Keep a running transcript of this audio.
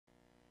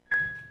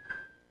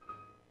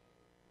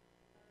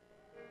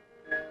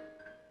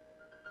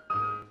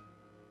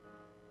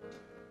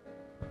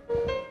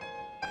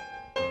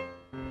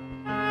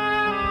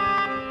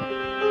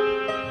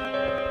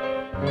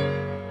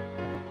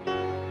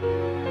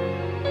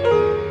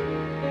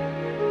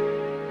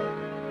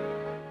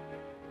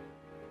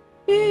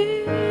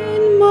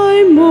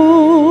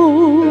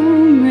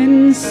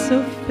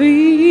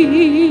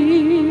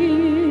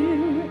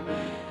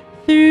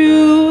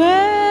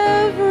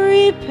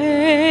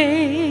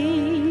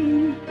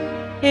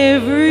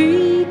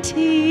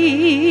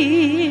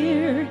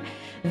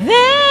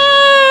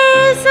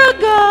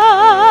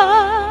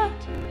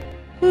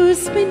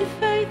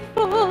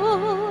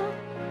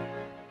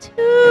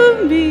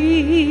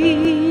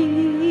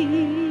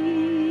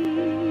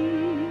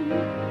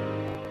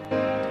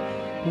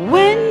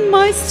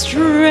my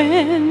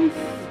strength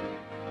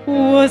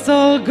was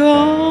all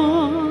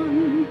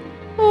gone,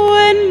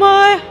 when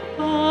my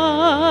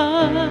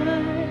heart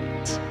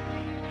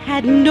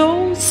had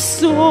no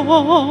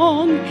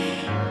song,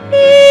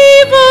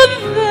 even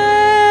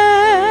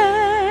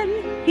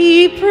then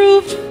he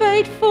proved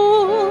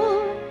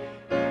faithful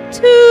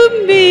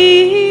to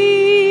me.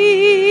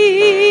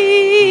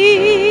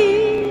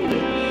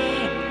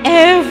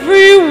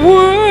 Every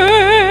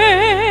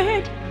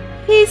word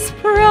he's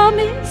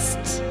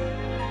promised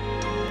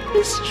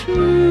is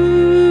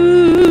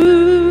true.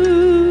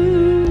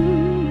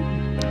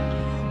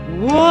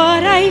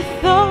 What I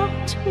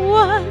thought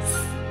was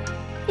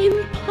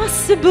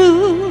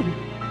impossible,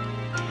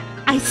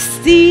 I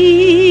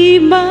see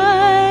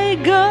my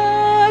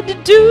God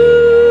do.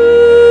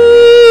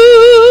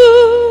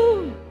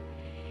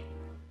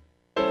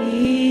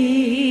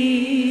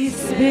 He's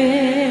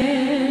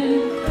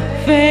been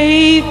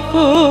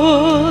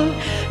faithful,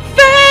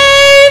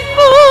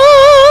 faithful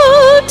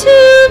to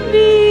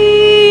me.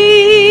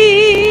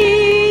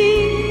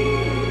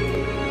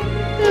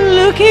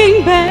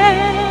 Looking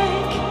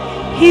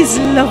back, his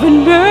love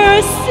and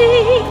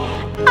mercy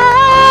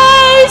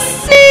I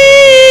see.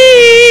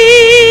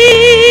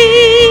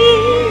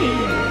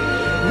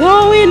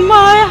 Though in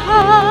my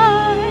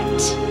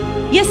heart,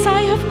 yes,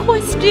 I have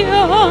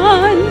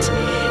questioned,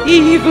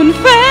 even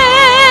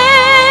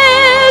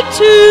failed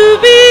to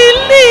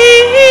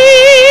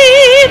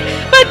believe,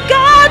 but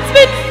God's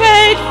been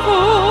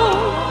faithful,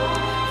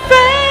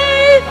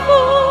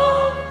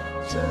 faithful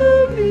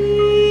to me.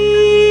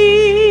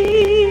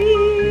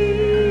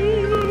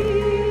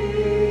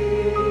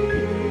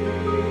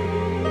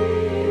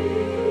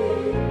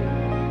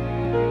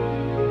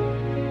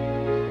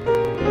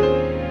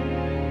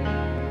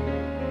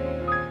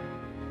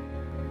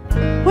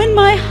 When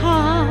my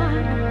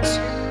heart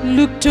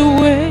looked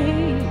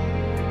away,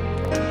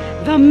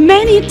 the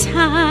many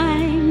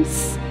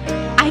times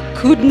I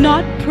could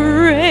not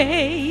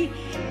pray,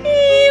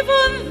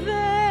 even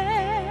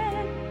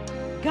then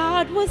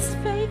God was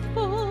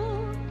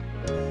faithful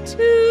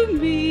to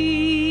me.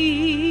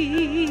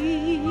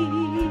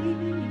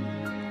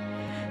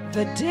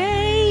 The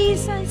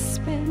days I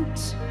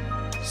spent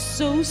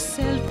so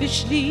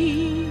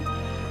selfishly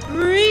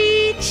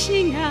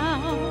reaching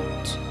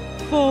out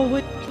for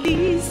what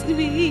pleased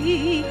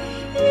me,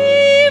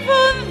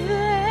 even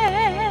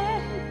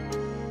then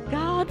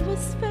God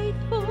was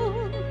faithful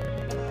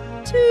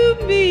to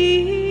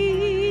me.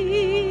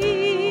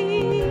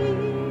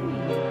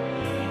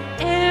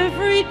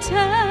 Every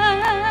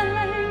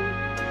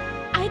time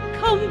I'd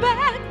come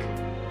back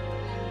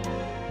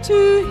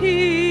to Him,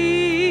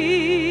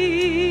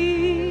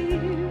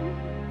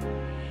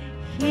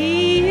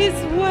 He is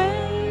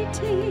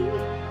waiting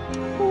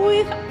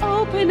with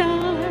open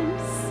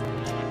arms,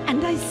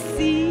 and I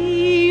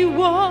see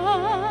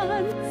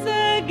once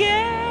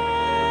again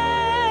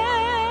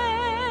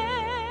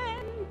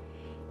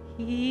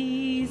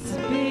He's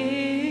been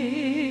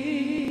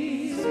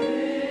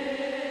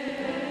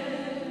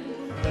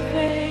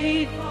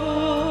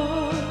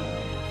faithful,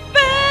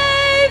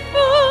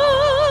 faithful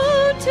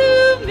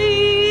to me.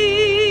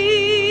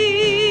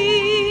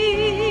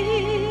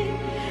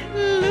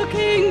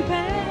 Looking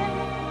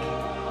back,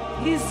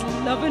 His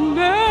love and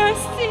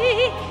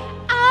mercy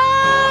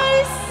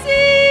I see.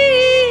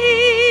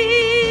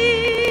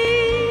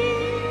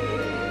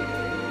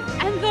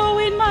 And though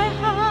in my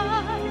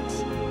heart,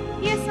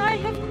 yes, I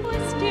have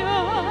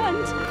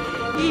questioned,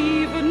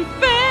 even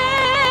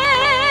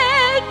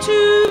failed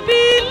to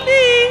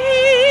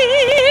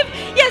believe,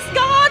 yes,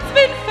 God's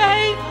been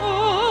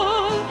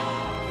faithful,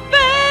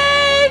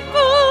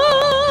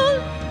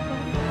 faithful.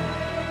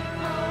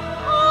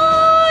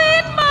 Oh,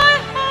 in my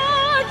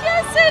heart,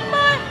 yes, in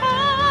my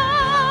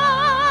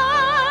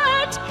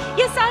heart,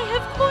 yes, I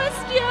have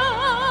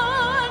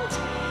questioned,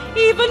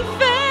 even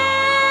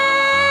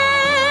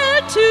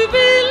failed to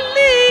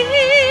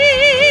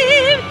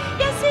believe.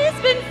 Yes, He's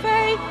been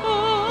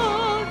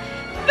faithful,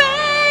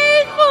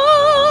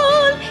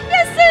 faithful.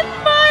 Yes, in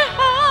my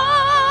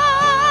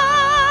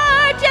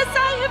heart, yes, I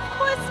have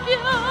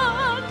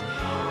questioned,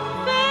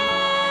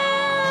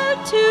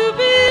 failed to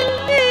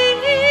believe.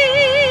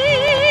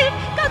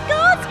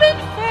 God's been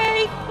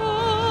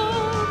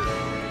faithful.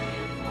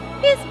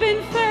 He's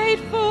been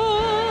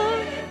faithful,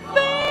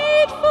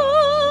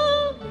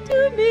 faithful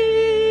to me.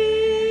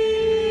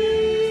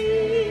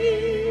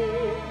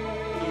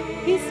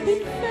 He's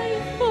been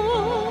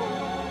faithful,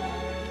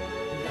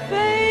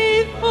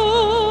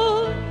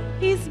 faithful.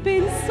 He's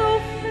been so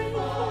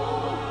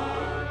faithful,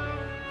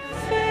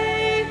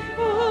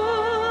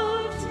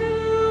 faithful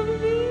to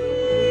me.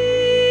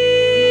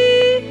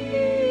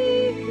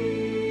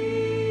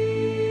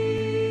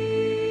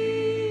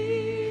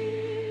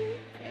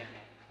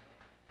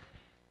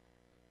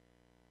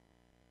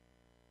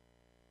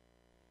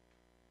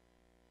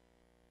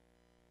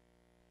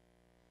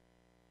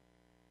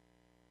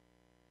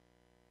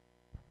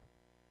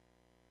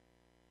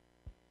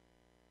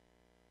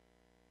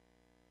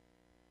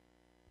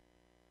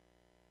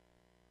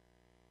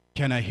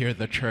 Can I hear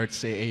the church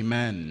say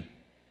amen?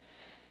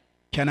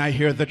 Can I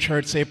hear the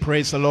church say,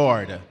 praise the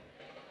Lord?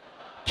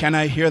 Can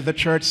I hear the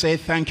church say,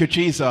 thank you,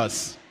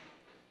 Jesus?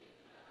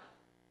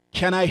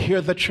 Can I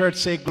hear the church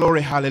say, glory,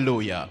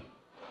 hallelujah?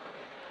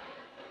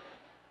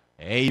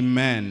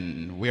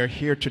 Amen. We are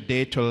here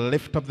today to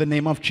lift up the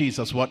name of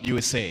Jesus. What do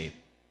you say?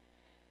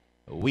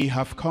 We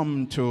have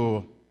come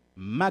to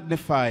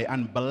magnify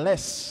and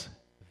bless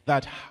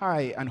that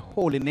high and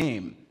holy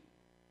name.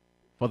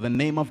 For the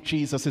name of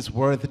Jesus is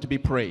worthy to be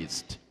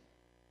praised.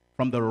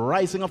 From the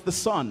rising of the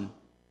sun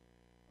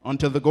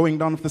until the going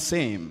down of the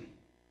same,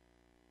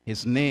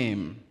 his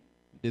name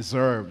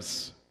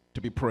deserves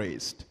to be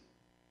praised.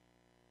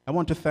 I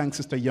want to thank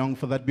Sister Young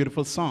for that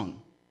beautiful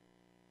song.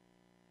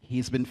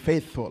 He's been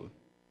faithful,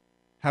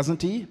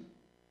 hasn't he?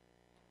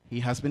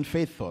 He has been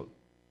faithful.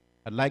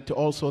 I'd like to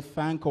also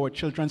thank our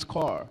children's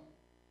choir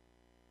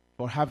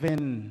for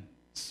having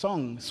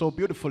sung so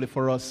beautifully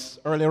for us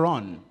earlier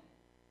on.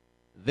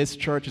 This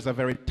church is a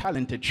very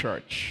talented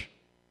church.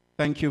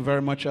 Thank you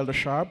very much, Elder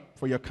Sharp,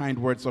 for your kind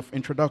words of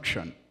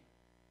introduction.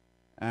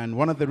 And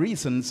one of the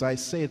reasons I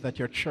say that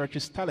your church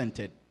is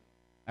talented,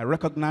 I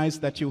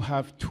recognize that you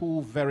have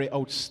two very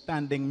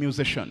outstanding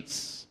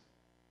musicians,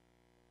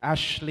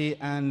 Ashley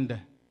and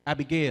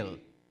Abigail.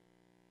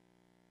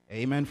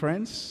 Amen,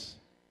 friends?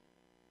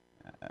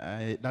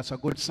 That's a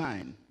good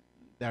sign.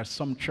 There are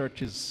some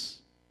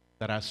churches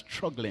that are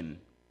struggling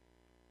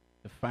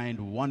to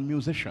find one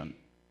musician,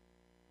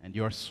 and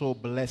you are so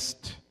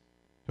blessed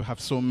to have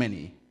so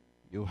many.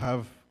 You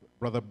have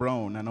Brother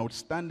Brown, an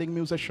outstanding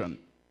musician,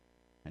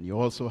 and you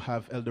also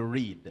have Elder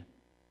Reed.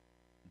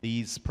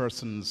 These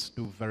persons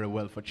do very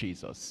well for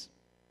Jesus.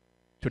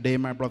 Today,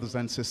 my brothers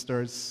and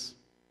sisters,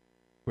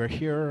 we're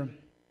here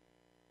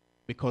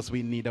because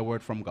we need a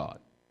word from God.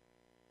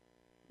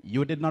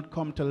 You did not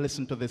come to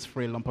listen to this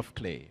frail lump of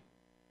clay.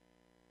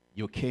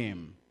 You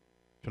came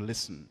to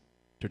listen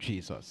to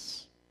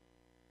Jesus.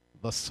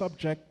 The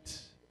subject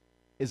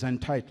is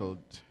entitled,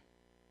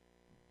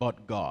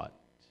 But God.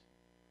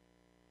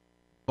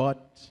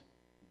 But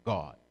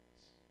God.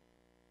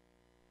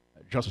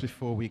 Just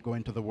before we go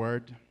into the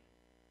word,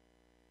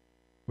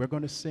 we're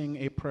going to sing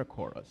a prayer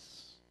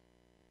chorus.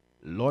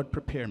 Lord,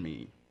 prepare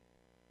me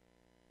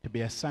to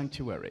be a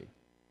sanctuary,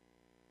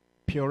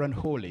 pure and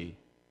holy,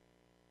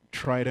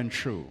 tried and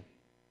true.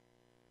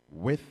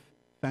 With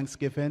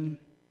thanksgiving,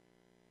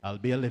 I'll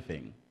be a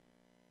living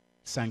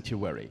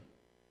sanctuary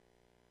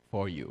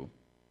for you.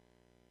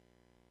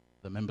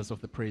 The members of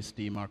the praise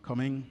team are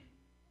coming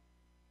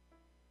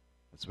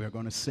as we're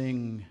going to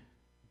sing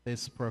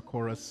this prayer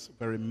chorus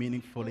very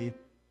meaningfully.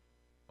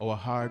 Our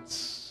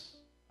hearts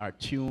are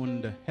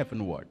tuned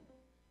heavenward.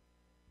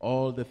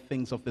 All the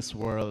things of this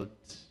world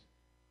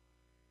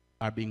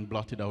are being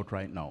blotted out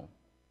right now.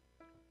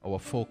 Our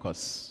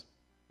focus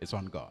is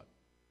on God.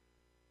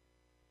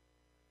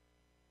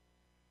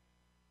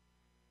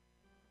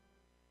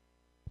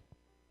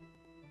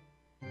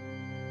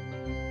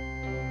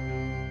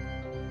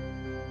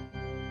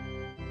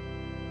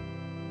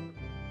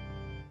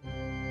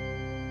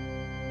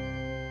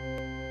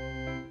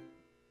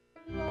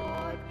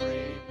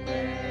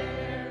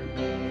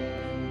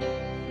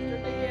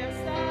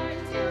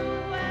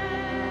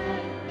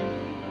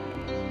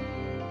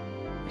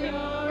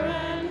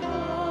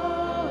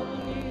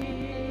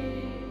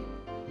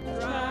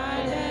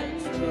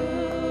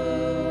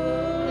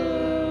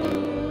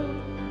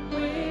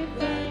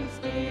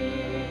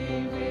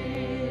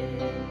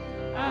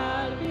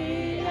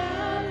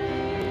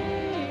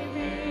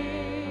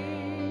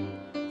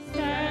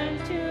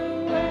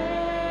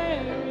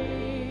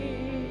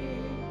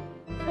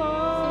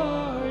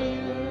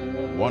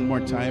 One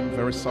more time,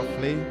 very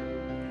softly.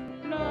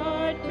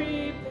 Lord,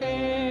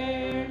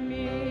 prepare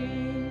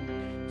me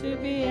to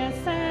be a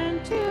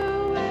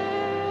sanctuary,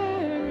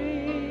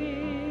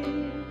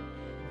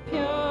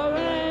 pure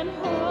and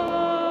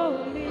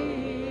holy,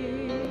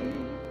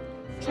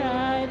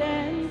 tried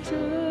and true.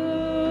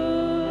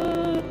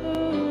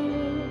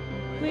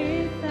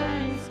 With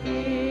thanksgiving,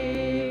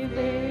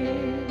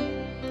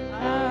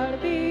 I'll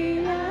be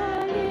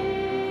a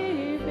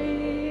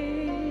living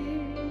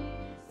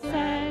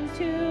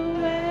sanctuary.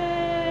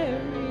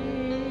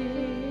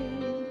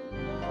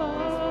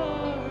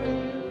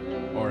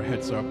 Our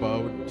heads are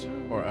bowed,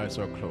 our eyes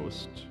are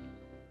closed.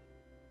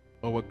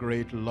 Our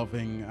great,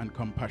 loving, and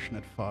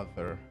compassionate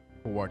Father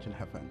who art in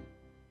heaven,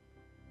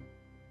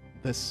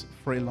 this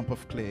frail lump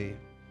of clay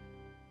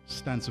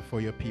stands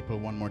before your people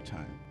one more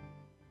time.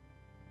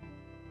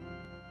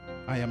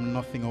 I am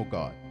nothing, O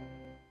God,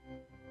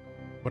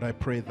 but I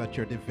pray that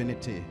your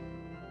divinity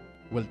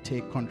will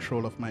take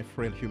control of my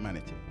frail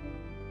humanity.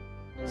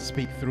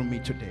 Speak through me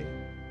today.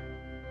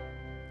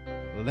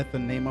 Let the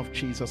name of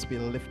Jesus be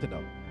lifted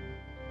up.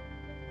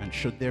 And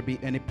should there be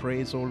any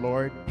praise, O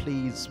Lord,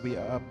 please, we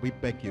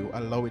beg you,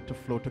 allow it to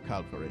flow to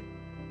Calvary.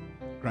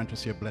 Grant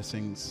us your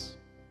blessings,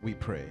 we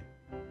pray.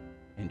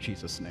 In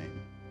Jesus' name,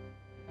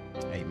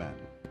 amen.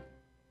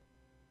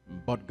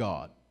 But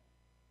God.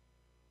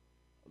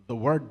 The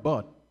word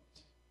but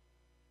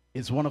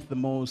is one of the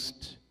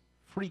most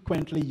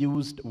frequently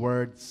used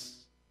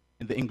words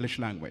in the English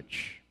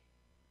language.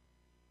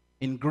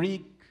 In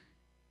Greek,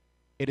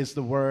 it is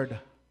the word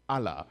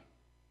Allah.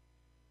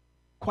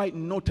 Quite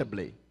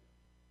notably,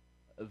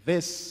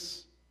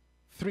 this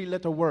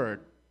three-letter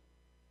word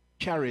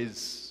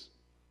carries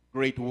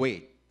great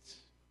weight.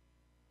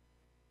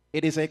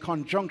 It is a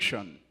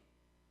conjunction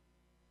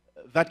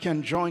that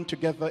can join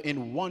together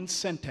in one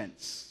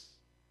sentence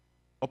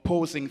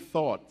opposing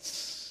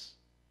thoughts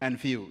and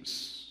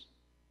views.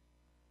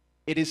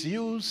 It is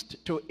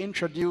used to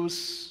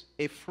introduce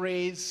a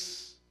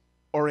phrase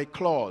or a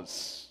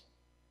clause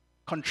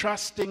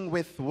contrasting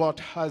with what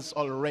has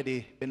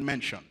already been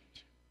mentioned.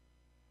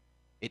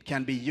 It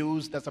can be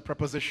used as a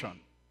preposition,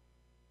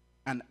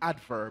 an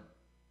adverb,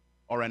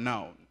 or a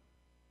noun.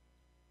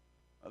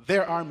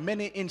 There are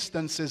many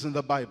instances in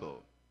the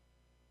Bible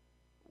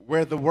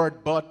where the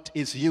word but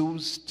is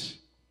used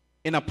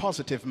in a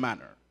positive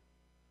manner.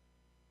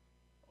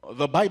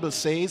 The Bible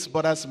says,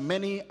 "But as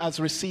many as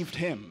received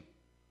him,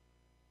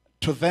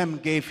 to them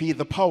gave he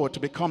the power to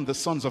become the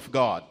sons of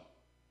God,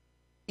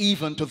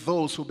 even to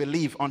those who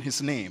believe on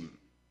his name.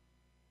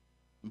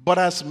 But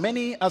as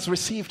many as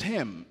received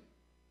him,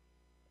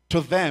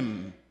 to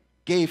them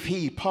gave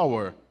he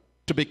power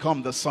to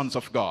become the sons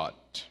of God.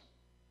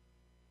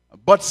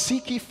 But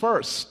seek ye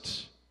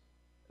first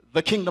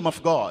the kingdom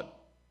of God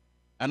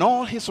and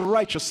all his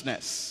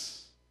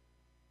righteousness,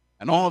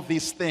 and all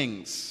these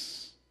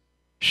things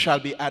shall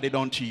be added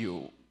unto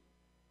you.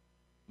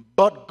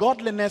 But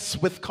godliness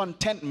with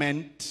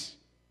contentment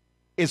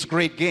is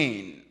great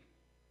gain.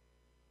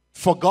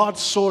 For God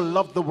so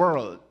loved the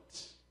world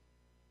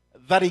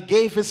that he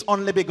gave his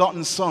only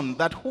begotten Son,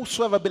 that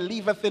whosoever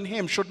believeth in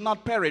him should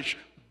not perish,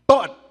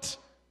 but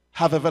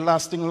have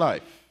everlasting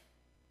life.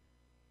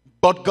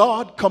 But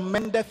God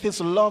commendeth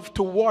his love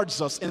towards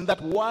us, in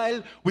that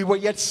while we were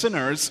yet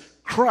sinners,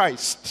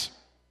 Christ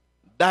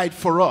died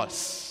for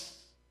us.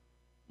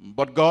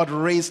 But God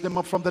raised him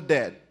up from the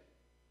dead,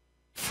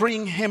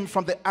 freeing him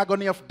from the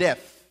agony of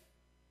death,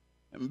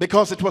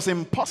 because it was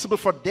impossible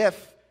for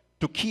death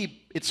to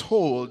keep its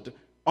hold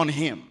on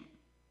him."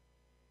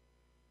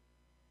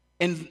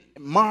 In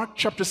Mark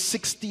chapter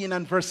 16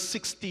 and verse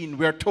 16,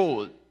 we are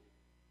told,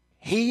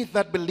 "He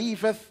that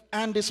believeth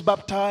and is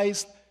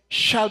baptized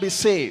shall be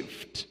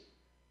saved,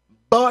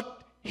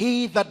 but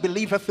he that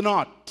believeth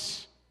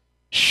not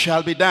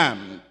shall be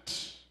damned."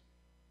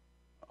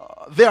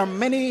 There are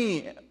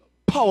many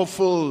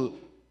powerful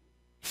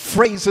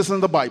phrases in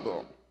the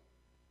Bible.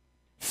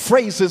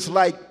 Phrases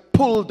like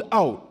pulled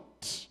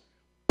out,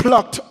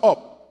 plucked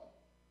up,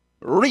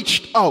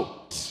 reached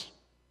out.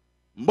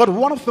 But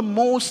one of the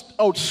most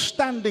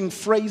outstanding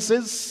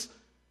phrases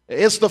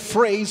is the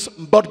phrase,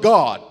 "but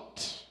God."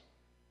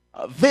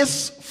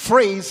 This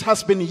phrase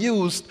has been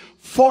used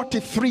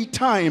 43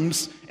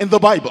 times in the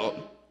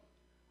Bible.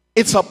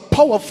 It's a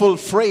powerful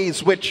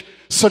phrase which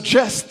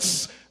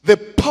suggests the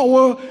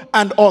power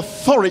and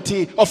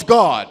authority of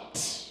God.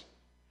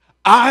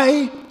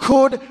 I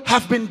could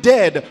have been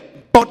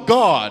dead, but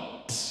God.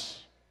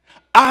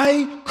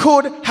 I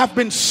could have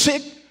been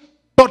sick,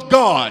 but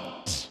God.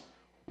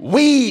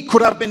 We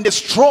could have been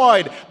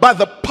destroyed by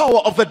the power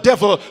of the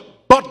devil,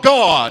 but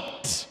God.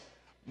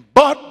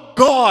 But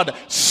God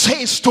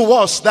says to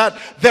us that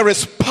there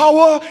is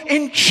power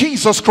in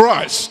Jesus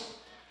Christ.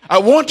 I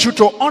want you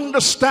to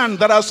understand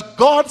that as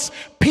God's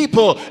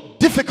people,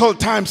 difficult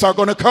times are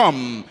going to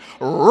come.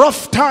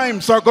 Rough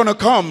times are going to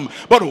come,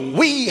 but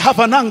we have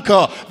an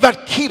anchor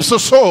that keeps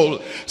us whole,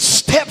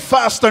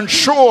 steadfast and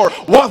sure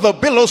while the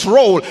billows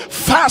roll,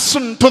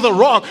 fastened to the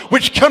rock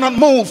which cannot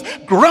move,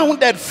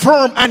 grounded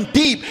firm and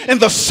deep in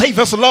the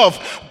Savior's love.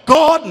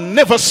 God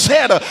never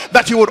said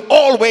that you would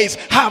always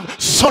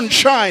have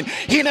sunshine.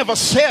 He never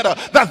said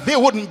that there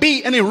wouldn't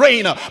be any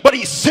rain, but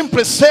he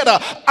simply said,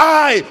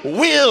 I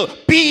will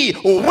be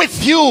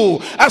with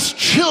you as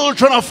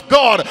children of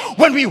God.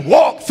 When we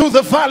walk through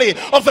the valley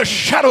of the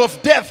shadow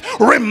of death,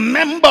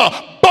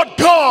 remember, but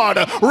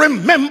God.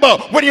 Remember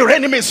when your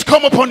enemies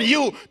come upon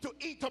you to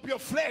eat up your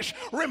flesh,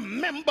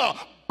 remember,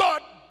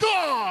 but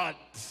God.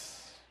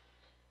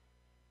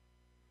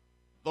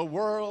 The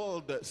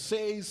world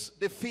says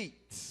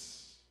defeat,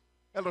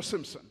 Elder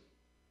Simpson,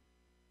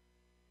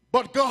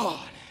 but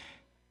God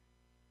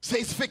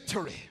says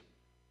victory.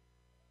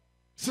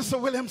 Sister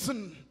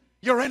Williamson,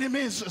 your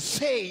enemies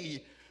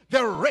say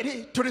they're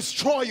ready to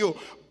destroy you,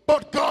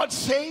 but God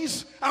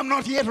says, I'm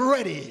not yet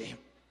ready.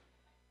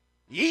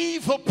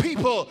 Evil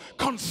people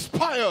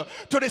conspire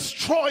to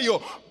destroy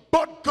you,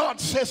 but God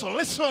says,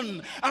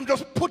 listen, I'm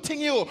just putting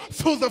you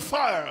through the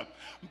fire.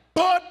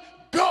 But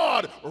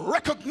God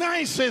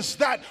recognizes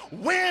that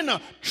when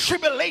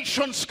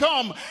tribulations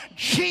come,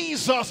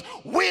 Jesus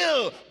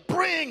will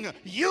bring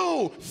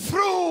you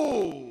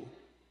through.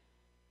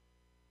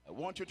 I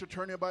want you to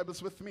turn your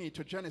Bibles with me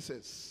to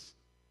Genesis.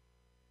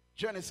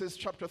 Genesis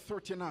chapter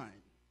 39.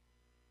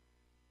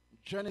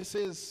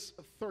 Genesis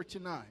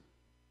 39.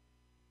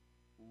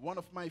 One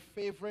of my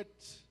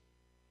favorite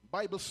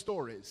Bible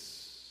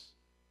stories.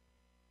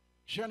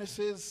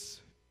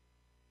 Genesis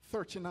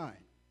 39.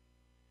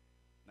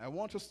 I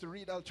want us to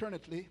read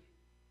alternately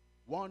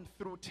 1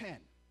 through 10.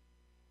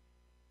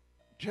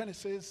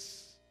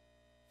 Genesis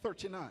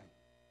 39,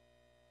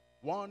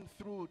 1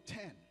 through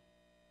 10.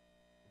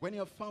 When you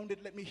have found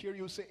it, let me hear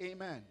you say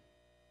amen.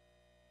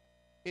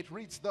 It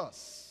reads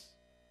thus: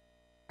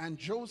 And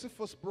Joseph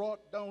was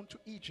brought down to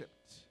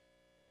Egypt,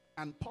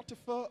 and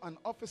Potiphar, an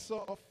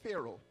officer of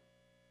Pharaoh,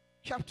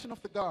 captain of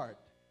the guard,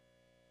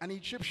 an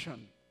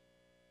Egyptian,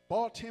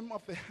 bought him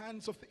of the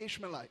hands of the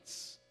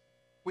Ishmaelites,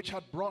 which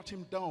had brought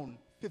him down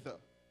thither.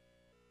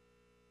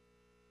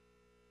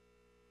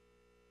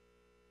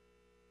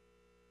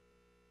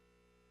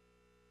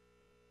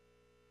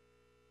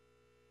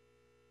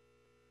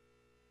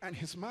 And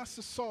his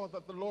master saw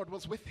that the Lord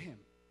was with him,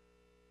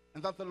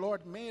 and that the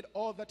Lord made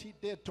all that he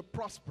did to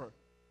prosper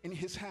in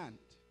his hand.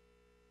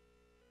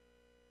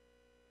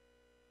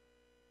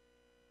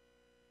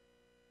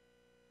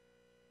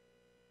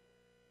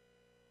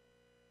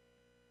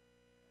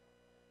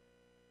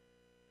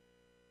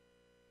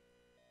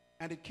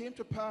 And it came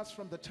to pass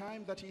from the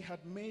time that he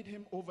had made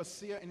him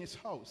overseer in his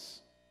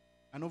house,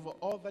 and over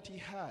all that he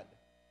had,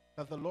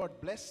 that the Lord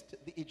blessed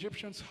the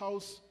Egyptian's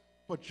house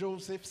for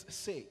Joseph's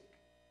sake.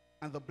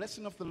 And the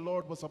blessing of the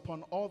Lord was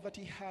upon all that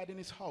he had in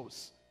his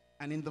house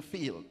and in the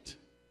field.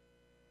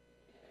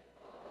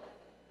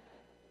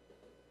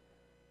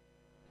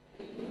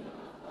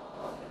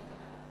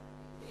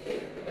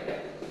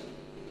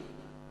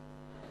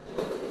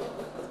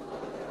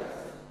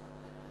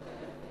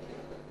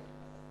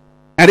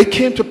 And it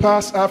came to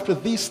pass after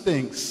these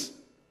things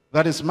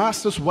that his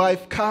master's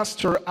wife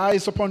cast her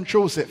eyes upon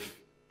Joseph,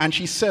 and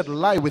she said,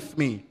 Lie with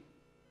me.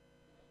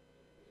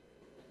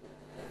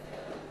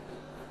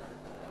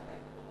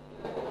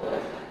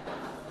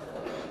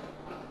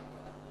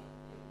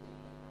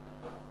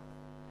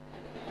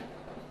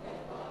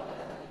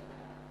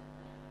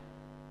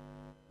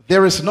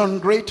 There is none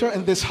greater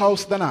in this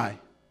house than I,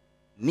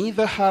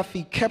 neither hath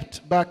he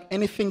kept back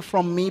anything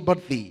from me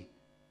but thee,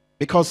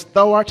 because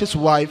thou art his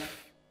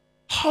wife.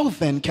 How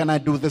then can I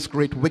do this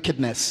great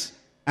wickedness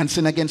and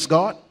sin against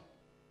God?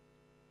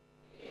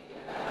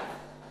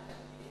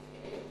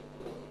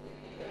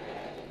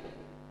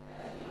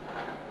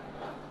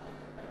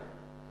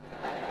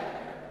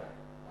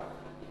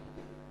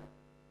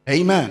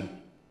 Amen.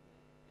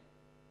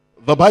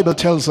 The Bible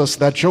tells us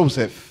that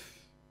Joseph,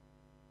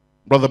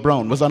 Brother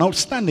Brown, was an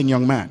outstanding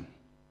young man.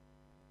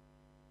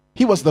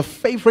 He was the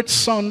favorite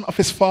son of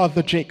his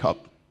father Jacob.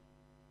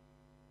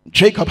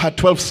 Jacob had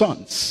 12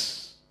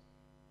 sons,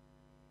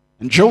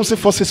 and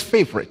Joseph was his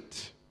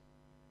favorite.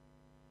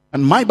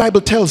 And my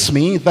Bible tells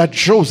me that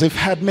Joseph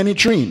had many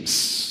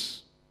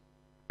dreams,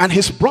 and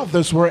his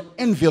brothers were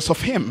envious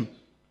of him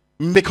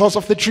because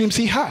of the dreams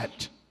he had.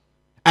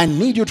 I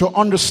need you to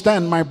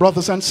understand, my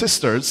brothers and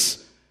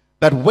sisters,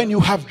 that when you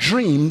have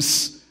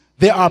dreams,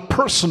 there are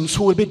persons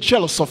who will be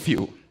jealous of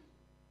you.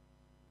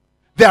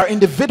 There are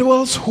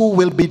individuals who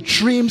will be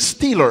dream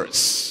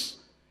stealers.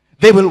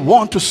 They will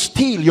want to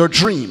steal your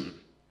dream.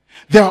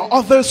 There are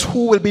others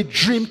who will be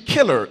dream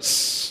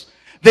killers.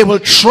 They will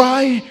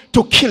try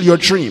to kill your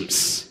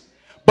dreams.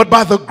 But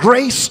by the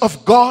grace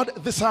of God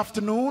this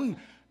afternoon,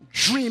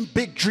 dream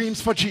big dreams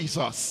for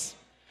Jesus.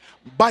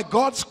 By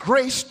God's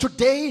grace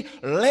today,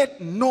 let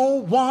no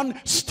one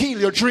steal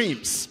your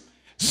dreams.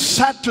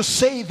 Sad to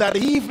say that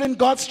even in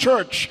God's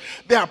church,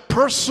 there are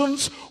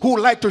persons who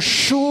like to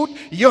shoot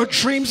your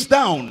dreams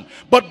down.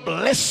 But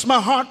bless my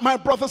heart, my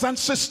brothers and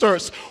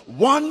sisters,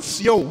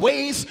 once your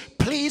ways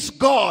please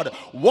God,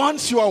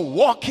 once you are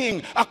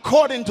walking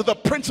according to the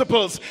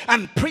principles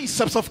and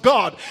precepts of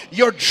God,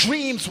 your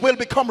dreams will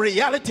become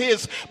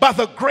realities by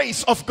the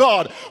grace of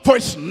God. For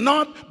it's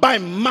not by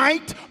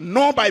might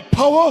nor by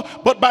power,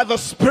 but by the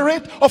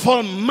Spirit of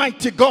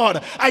Almighty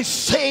God. I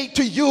say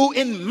to you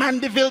in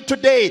Mandeville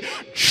today,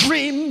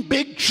 dream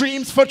big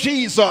dreams for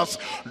Jesus.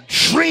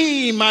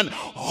 Dream and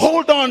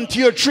hold on to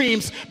your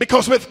dreams,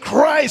 because with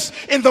Christ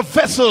in the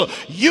vessel,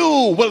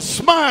 you will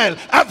smile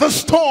at the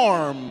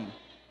storm.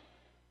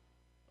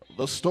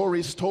 The story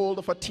is told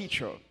of a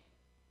teacher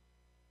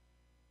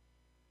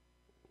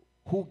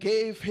who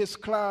gave his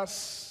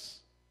class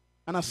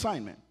an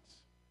assignment.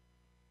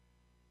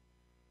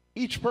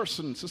 Each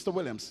person, Sister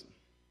Williams,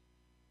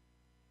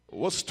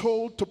 was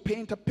told to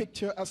paint a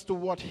picture as to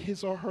what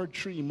his or her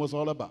dream was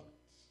all about.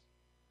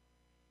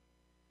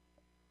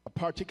 A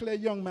particular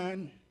young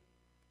man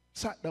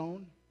sat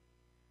down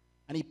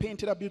and he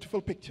painted a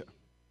beautiful picture.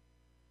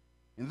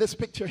 In this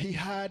picture, he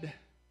had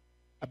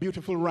a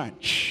beautiful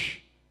ranch.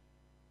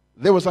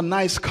 There was a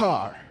nice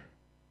car.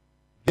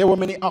 There were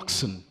many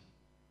oxen.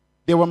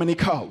 There were many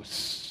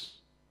cows.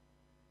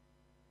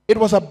 It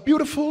was a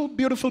beautiful,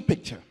 beautiful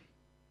picture.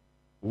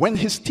 When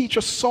his teacher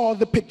saw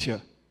the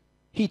picture,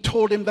 he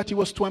told him that he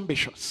was too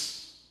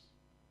ambitious.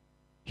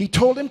 He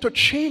told him to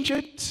change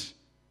it,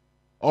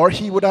 or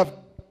he would have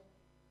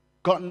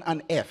gotten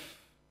an F.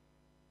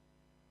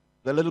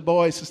 The little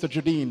boy, Sister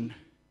Judine,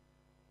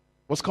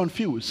 was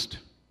confused.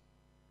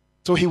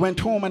 So he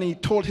went home and he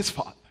told his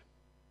father.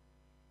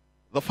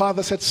 The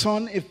father said,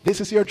 son, if this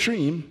is your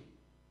dream,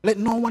 let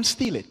no one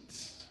steal it.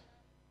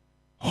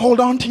 Hold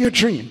on to your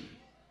dream.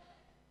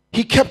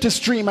 He kept his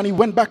dream and he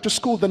went back to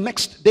school the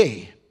next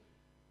day.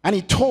 And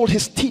he told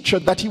his teacher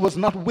that he was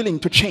not willing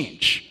to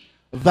change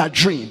that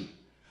dream.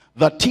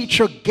 The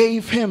teacher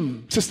gave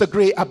him, Sister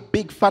Gray, a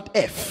big fat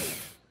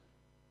F.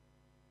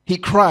 He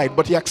cried,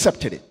 but he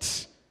accepted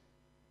it.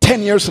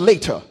 10 years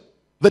later,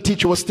 the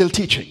teacher was still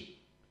teaching.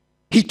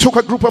 He took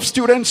a group of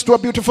students to a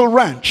beautiful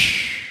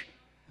ranch.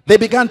 They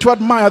began to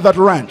admire that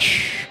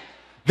ranch.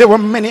 There were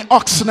many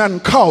oxen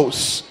and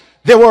cows.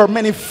 There were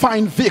many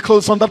fine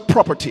vehicles on that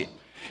property.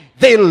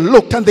 They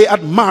looked and they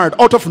admired.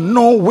 Out of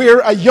nowhere,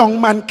 a young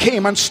man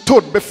came and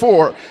stood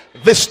before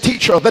this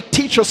teacher. The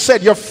teacher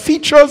said, "Your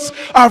features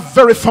are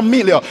very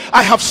familiar.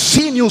 I have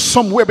seen you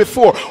somewhere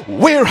before."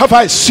 "Where have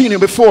I seen you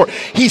before?"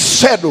 He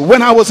said,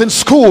 "When I was in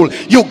school,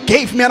 you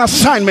gave me an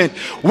assignment.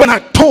 When I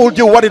told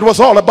you what it was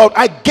all about,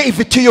 I gave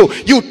it to you.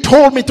 You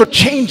told me to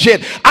change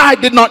it. I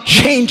did not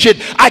change it.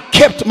 I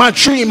kept my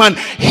dream, and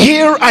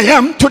here I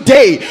am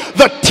today."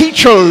 The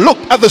teacher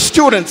looked at the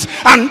students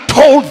and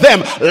told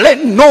them,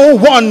 "Let no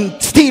one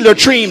steal your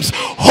dreams.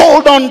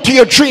 Hold on to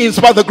your dreams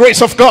by the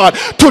grace of God."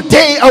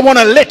 Today, I want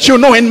to let you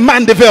know, in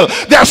Mandeville,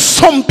 there are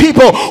some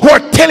people who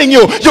are telling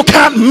you you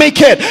can't make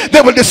it.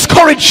 They will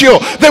discourage you.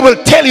 They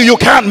will tell you you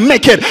can't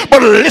make it.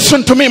 But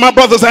listen to me, my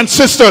brothers and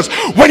sisters.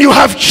 When you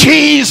have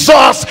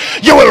Jesus,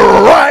 you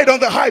will ride on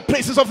the high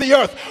places of the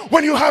earth.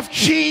 When you have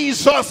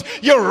Jesus,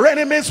 your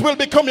enemies will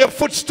become your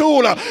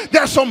footstool.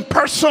 There are some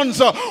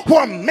persons who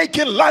are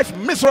making life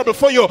miserable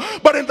for you,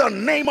 but in the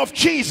name of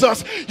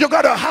Jesus, you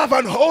got to have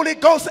an Holy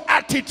Ghost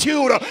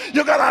attitude.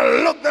 You got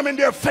to look them in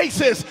their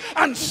faces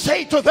and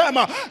say to them,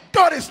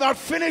 God is not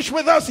finished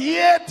with us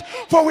yet,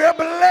 for we are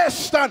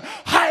blessed and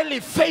highly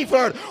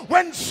favored.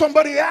 When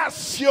somebody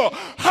asks you,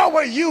 how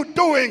are you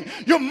doing?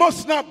 You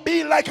must not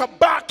be like a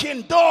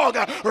barking dog,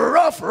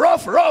 rough.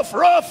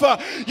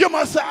 You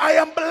must say, I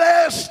am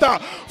blessed,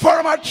 for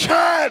I'm a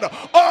child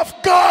of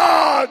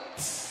God.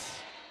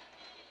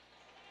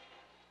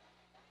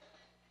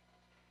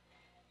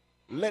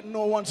 Let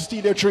no one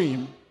steal your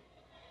dream.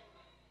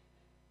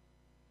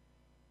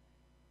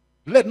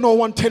 Let no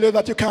one tell you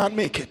that you can't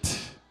make it.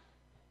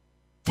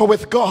 For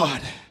with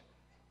God,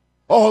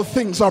 all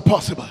things are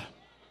possible.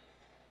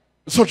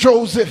 So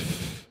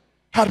Joseph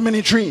had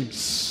many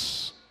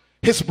dreams.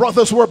 His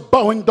brothers were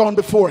bowing down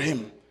before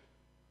him,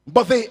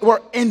 but they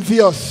were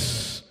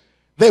envious.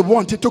 They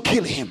wanted to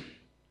kill him.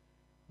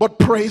 But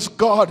praise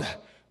God,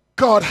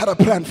 God had a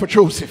plan for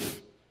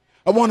Joseph.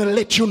 I want to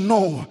let you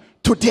know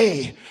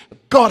today,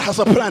 God has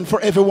a plan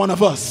for every one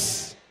of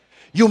us.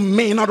 You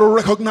may not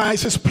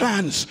recognize his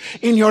plans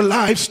in your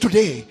lives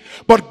today,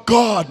 but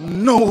God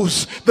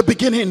knows the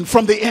beginning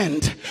from the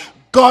end.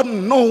 God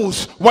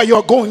knows why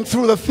you're going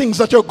through the things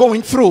that you're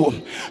going through.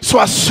 So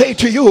I say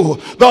to you,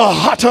 the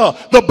hotter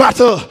the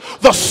battle,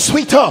 the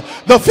sweeter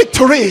the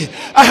victory.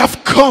 I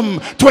have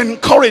come to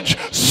encourage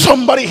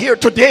somebody here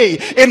today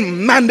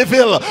in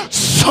Mandeville,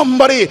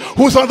 somebody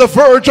who's on the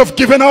verge of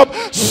giving up,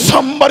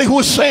 somebody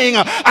who's saying,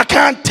 I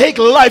can't take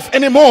life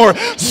anymore,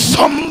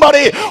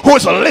 somebody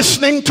who's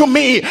listening to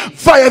me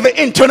via the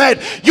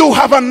internet. You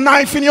have a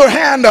knife in your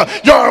hand,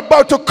 you're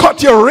about to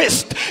cut your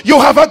wrist.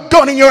 You have a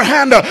gun in your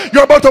hand,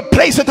 you're about to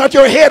place it at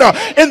your head.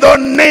 In the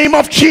name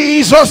of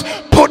Jesus,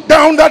 put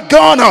down that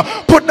gun,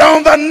 put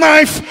down that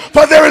knife,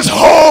 for there is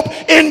hope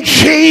in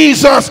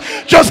Jesus.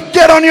 Just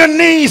get on your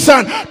knees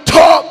and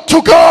talk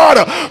to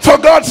God, for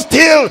God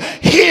still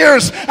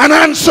hears and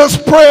answers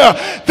prayer.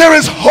 There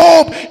is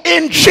hope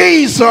in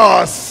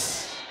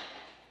Jesus.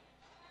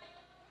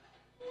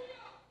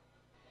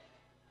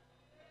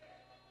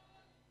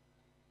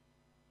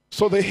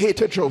 So they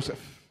hated Joseph.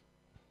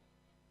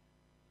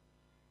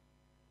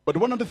 But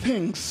one of the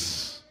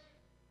things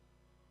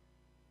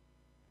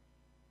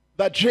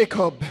that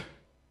Jacob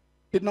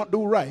did not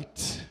do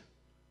right,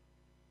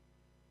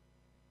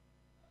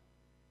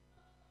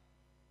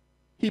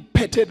 he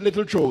petted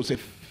little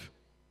Joseph.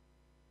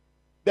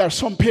 There are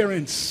some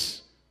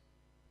parents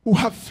who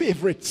have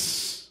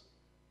favorites,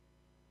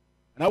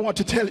 and I want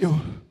to tell you,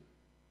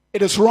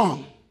 it is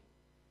wrong.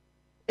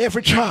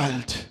 Every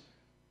child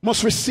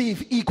must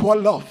receive equal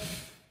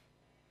love.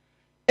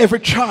 Every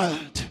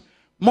child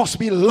must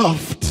be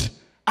loved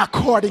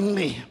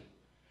accordingly.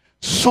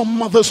 Some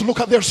mothers look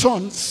at their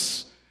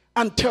sons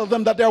and tell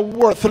them that they're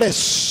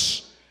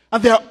worthless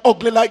and they're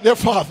ugly like their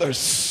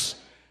fathers.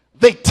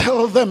 They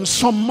tell them,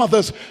 some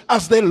mothers,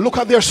 as they look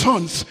at their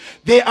sons,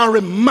 they are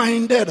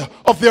reminded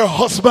of their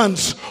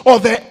husbands or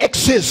their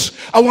exes.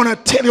 I want to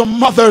tell you,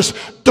 mothers,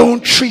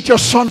 don't treat your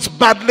sons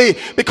badly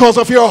because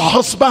of your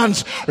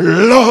husbands.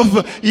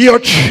 Love your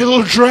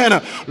children.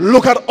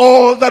 Look at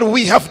all that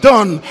we have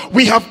done.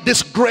 We have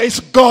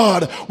disgraced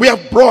God. We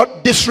have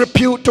brought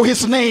disrepute to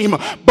his name.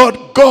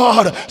 But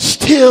God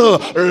still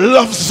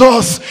loves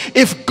us.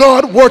 If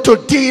God were to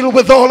deal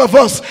with all of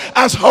us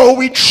as how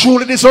we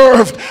truly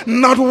deserved,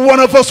 not one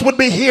of us would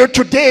be here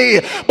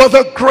today. But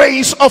the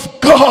grace of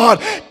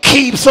God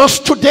keeps us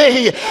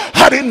today.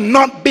 Had it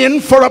not been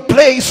for a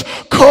place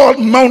called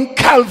Mount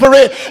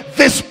Calvary,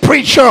 this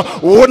preacher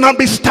would not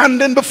be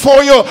standing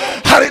before you.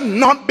 Had it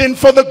not been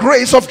for the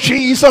grace of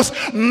Jesus,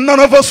 none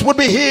of us would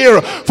be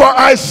here. For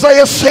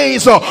Isaiah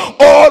says, all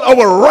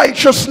our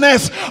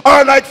righteousness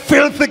are like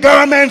filthy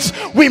garments.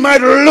 We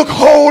might look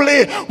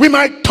holy, we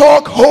might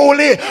talk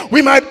holy,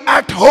 we might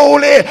act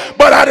holy,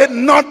 but had it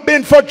not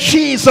been for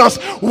Jesus,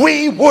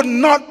 we would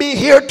not be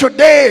here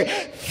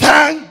today.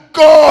 Thank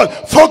God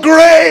for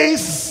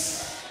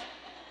grace.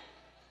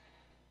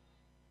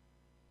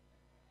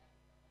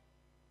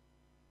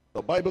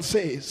 The Bible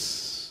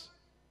says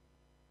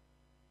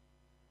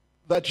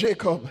that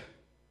Jacob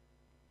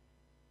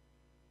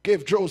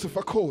gave Joseph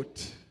a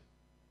coat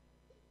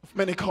of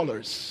many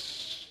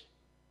colors.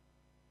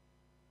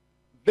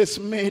 This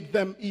made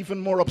them even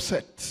more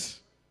upset.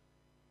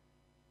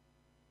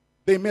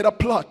 They made a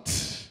plot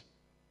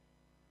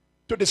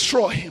to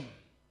destroy him.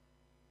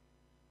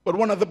 But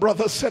one of the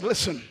brothers said,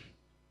 listen,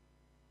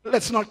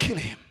 let's not kill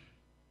him,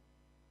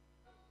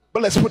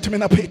 but let's put him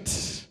in a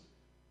pit.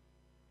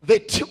 They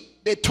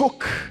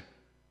took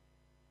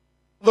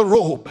the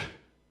robe,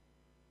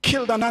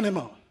 killed an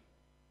animal,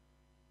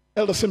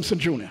 Elder Simpson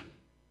Jr.,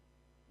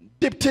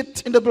 dipped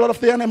it in the blood of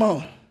the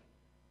animal,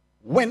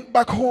 went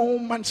back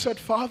home and said,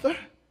 Father,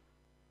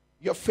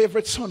 your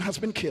favorite son has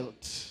been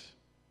killed.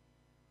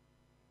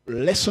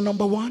 Lesson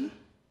number one,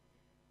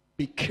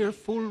 be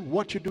careful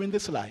what you do in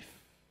this life.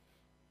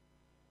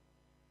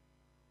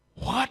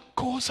 What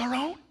goes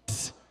around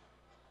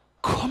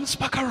comes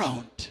back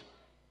around.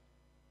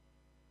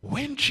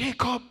 When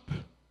Jacob,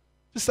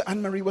 Sister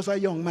Anne-Marie, was a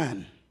young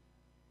man,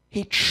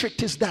 he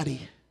tricked his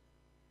daddy.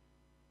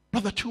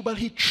 Brother Tubal,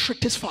 he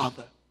tricked his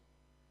father.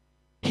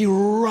 He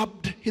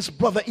robbed his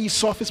brother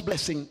Esau of his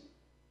blessing.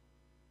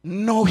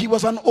 No, he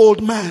was an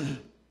old man.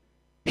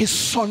 His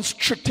sons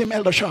tricked him,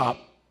 Elder Sharp.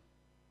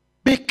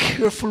 Be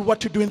careful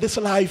what you do in this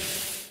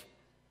life.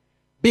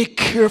 Be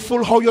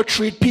careful how you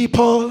treat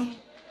people.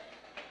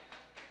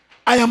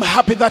 I am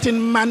happy that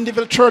in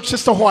Mandeville Church,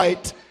 Sister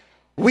White,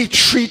 we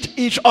treat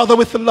each other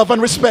with love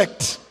and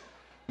respect.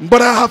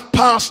 But I have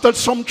pastored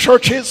some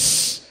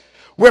churches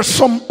where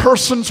some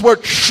persons were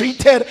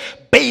treated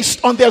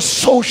based on their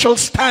social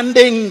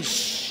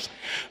standings,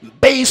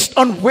 based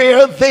on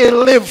where they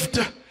lived.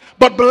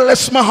 But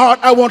bless my heart,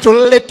 I want to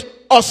let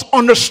us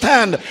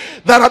understand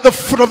that at the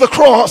foot of the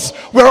cross,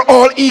 we're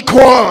all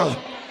equal.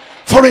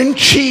 For in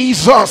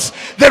Jesus,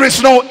 there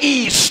is no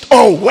east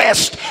or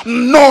west,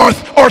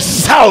 north or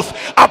south.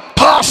 A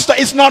pastor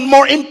is not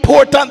more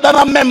important than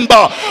a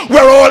member.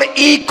 We're all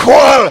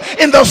equal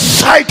in the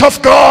sight of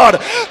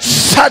God.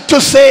 Sad to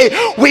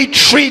say, we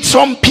treat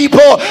some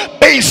people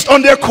based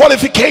on their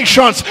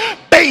qualifications,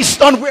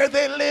 based on where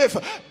they live,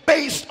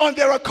 based on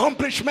their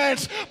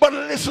accomplishments. But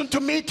listen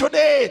to me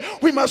today,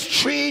 we must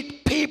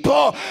treat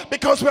people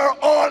because we're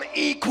all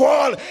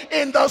equal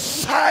in the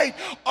sight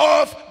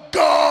of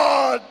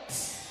God.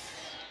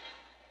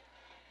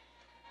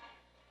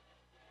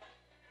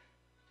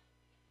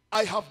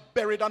 I have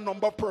buried a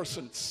number of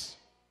persons.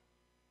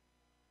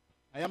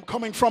 I am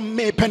coming from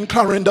Maypen,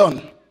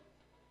 Clarendon.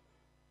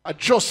 I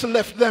just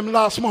left them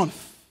last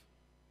month.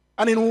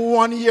 And in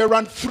 1 year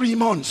and 3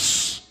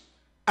 months,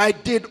 I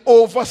did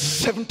over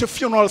 70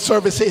 funeral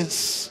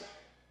services.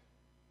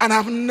 And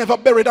I've never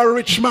buried a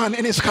rich man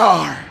in his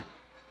car.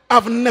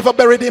 I've never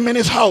buried him in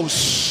his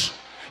house.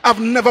 I've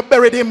never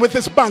buried him with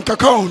his bank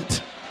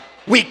account.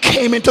 We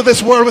came into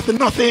this world with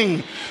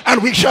nothing,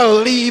 and we shall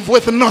leave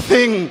with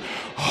nothing.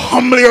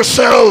 Humble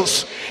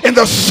yourselves in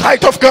the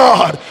sight of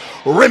God.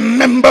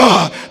 Remember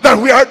that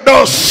we are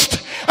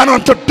dust, and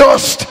unto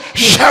dust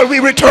shall we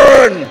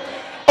return.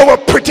 Our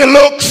pretty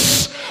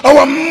looks,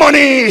 our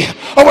money,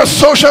 our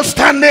social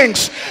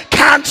standings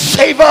can't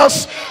save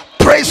us.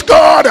 Praise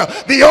God.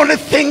 The only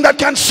thing that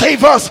can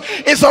save us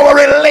is our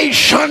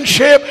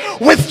relationship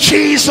with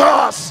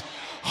Jesus.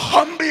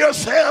 Humble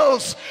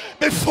yourselves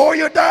before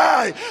you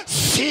die.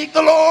 Seek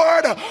the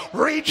Lord.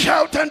 Reach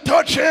out and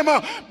touch him.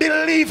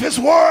 Believe his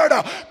word.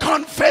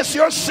 Confess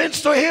your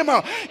sins to him.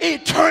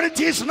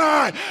 Eternity is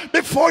nigh.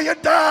 Before you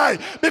die,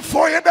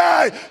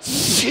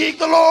 seek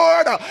the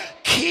Lord.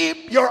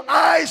 Keep your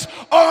eyes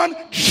on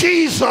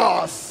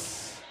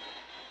Jesus.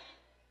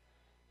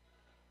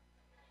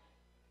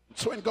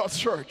 So in God's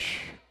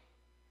church,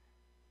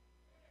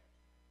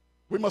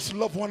 we must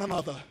love one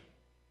another.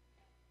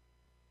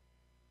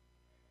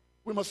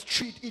 We must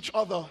treat each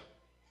other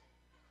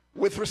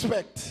with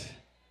respect.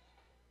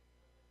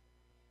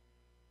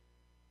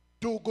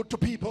 Do good to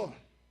people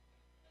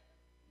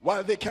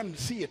while they can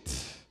see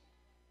it.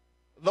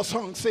 The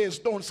song says,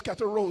 don't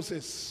scatter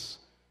roses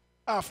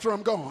after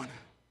I'm gone.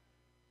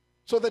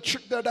 So they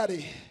tricked their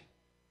daddy.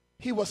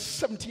 He was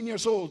 17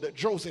 years old,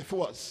 Joseph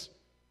was.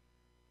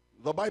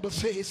 The Bible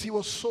says he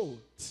was sold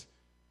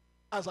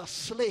as a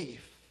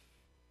slave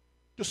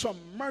to some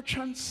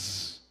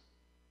merchants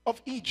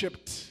of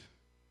Egypt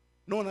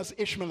known as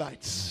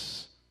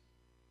Ishmaelites.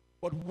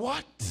 But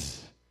what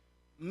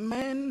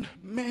men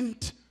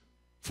meant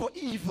for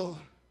evil,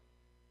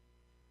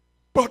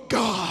 but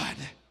God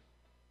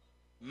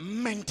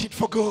meant it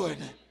for good.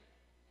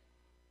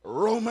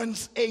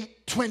 Romans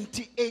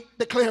 8:28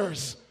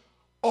 declares,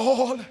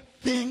 all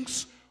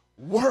things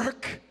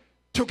work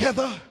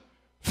together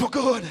for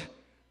good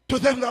to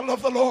them that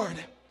love the Lord.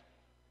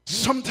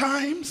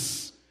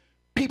 Sometimes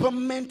people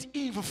meant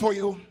evil for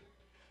you.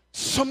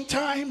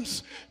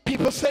 Sometimes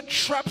people set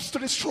traps to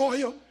destroy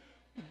you.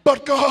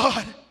 But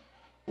God,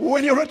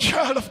 when you're a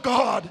child of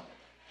God,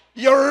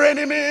 your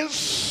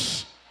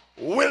enemies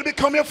will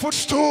become your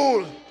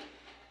footstool.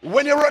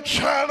 When you're a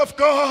child of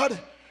God,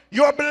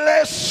 you're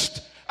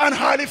blessed and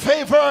highly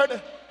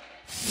favored.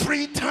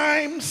 3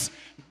 times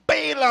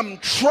Balaam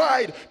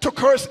tried to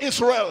curse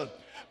Israel,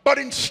 but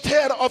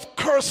instead of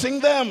cursing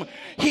them,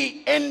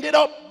 he ended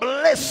up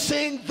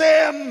blessing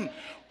them.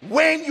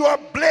 When you are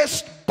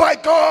blessed by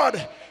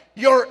God,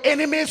 your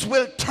enemies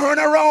will turn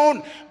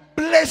around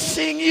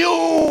blessing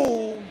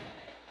you.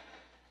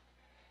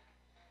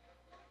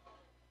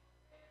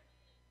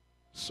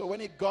 So when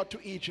he got to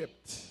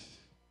Egypt,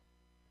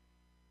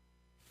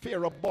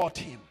 Pharaoh bought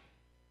him.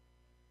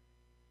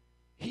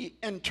 He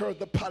entered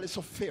the palace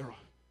of Pharaoh,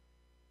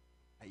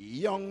 a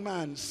young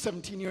man,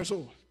 17 years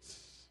old.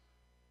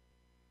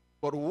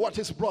 But what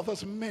his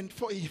brothers meant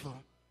for evil,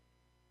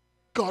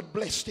 God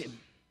blessed him.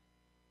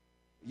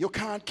 You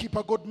can't keep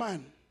a good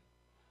man,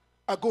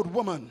 a good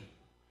woman,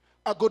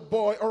 a good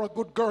boy, or a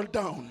good girl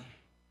down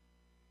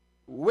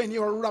when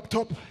you're wrapped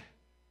up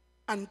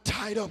and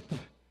tied up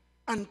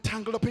and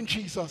tangled up in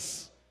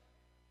Jesus.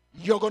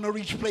 You're going to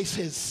reach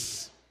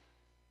places.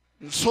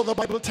 And so the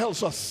Bible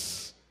tells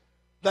us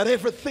that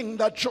everything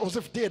that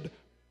Joseph did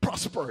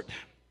prospered.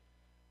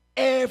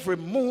 Every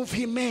move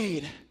he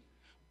made,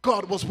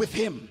 God was with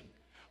him.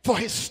 For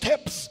his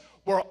steps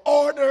were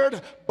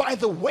ordered by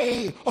the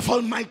way of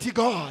Almighty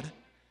God.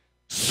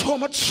 So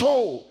much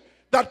so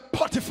that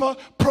Potiphar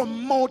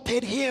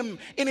promoted him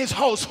in his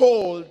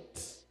household.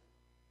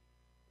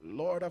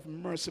 Lord have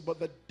mercy, but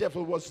the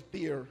devil was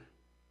there.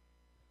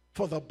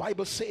 For the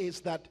Bible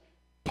says that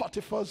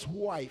Potiphar's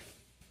wife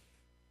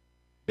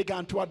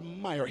began to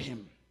admire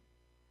him.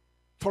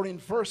 For in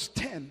verse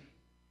 10,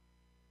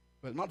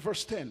 well, not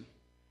verse 10,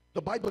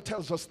 the Bible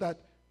tells us that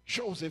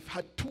Joseph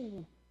had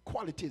 2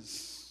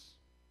 qualities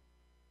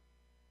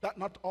that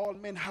not all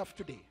men have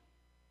today.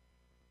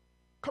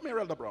 Come here,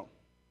 Elder Brown.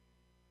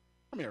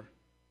 Come here.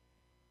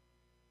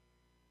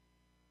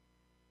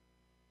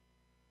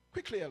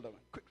 Quickly, Elder,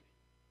 quickly.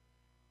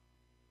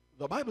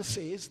 The Bible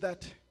says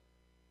that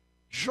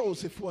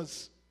Joseph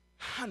was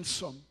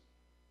handsome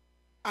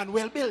and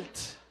well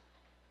built.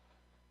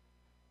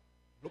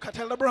 Look at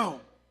Elder Brown.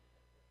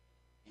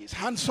 He's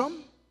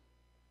handsome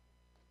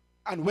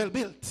and well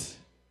built.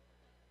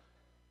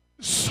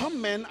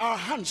 Some men are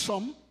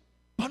handsome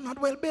but not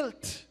well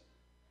built.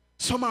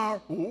 Some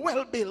are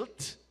well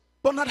built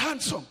but not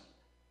handsome.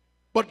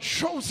 But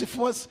Joseph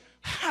was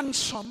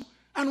handsome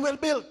and well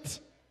built.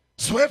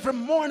 So every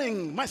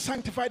morning, my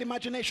sanctified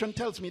imagination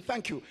tells me,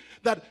 thank you,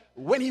 that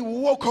when he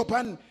woke up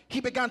and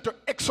he began to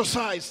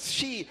exercise,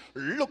 she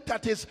looked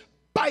at his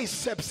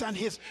biceps and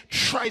his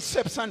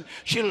triceps, and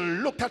she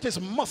looked at his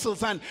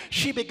muscles, and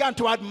she began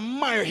to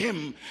admire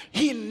him.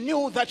 He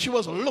knew that she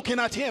was looking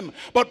at him,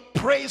 but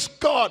praise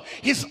God,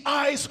 his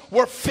eyes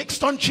were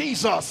fixed on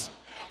Jesus.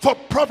 For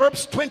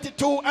Proverbs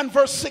 22 and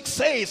verse 6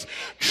 says,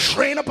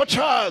 train up a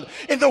child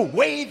in the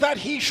way that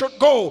he should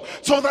go,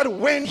 so that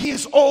when he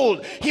is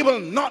old, he will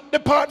not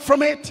depart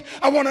from it.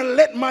 I want to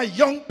let my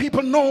young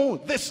people know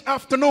this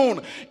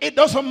afternoon, it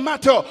doesn't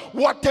matter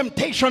what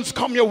temptations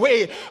come your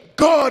way,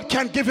 God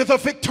can give you the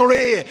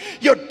victory.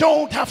 You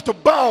don't have to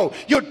bow.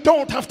 You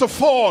don't have to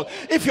fall.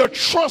 If you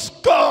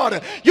trust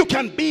God, you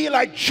can be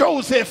like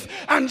Joseph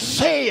and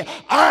say,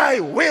 I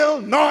will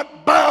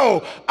not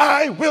bow.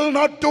 I will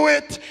not do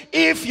it.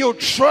 If you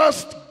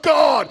trust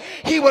God,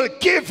 he will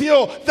give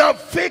you the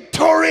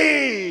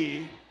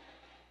victory.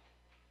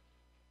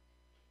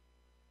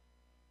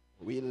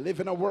 We live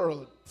in a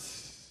world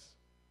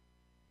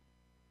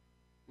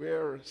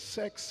where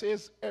sex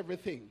is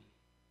everything.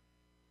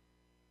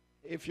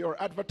 If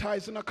you're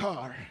advertising a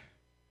car,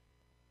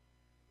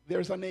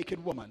 there's a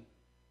naked woman.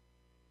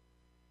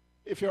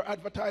 If you're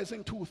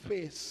advertising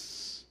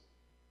toothpaste,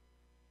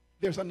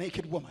 there's a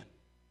naked woman.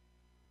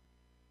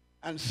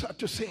 And sad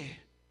to say,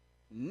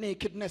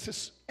 nakedness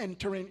is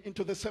entering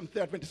into the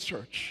Seventh-day Adventist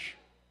Church.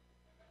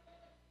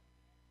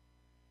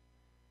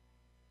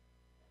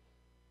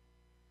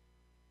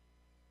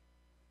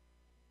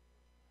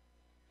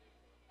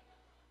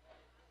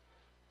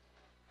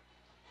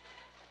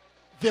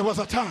 There was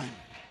a time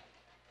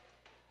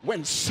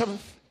when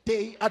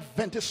Seventh-day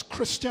Adventist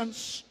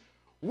Christians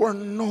were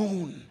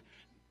known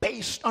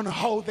based on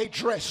how they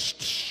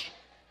dressed,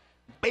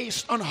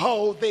 based on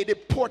how they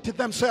deported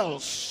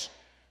themselves.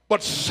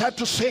 But sad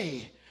to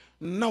say,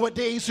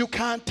 nowadays you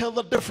can't tell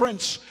the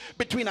difference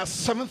between a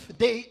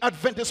Seventh-day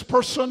Adventist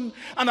person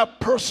and a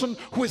person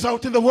who is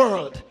out in the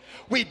world.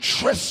 We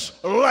dress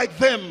like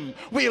them.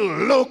 We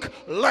look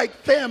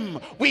like them.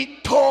 We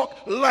talk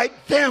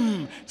like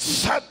them.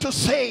 Sad to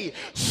say,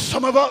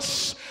 some of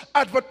us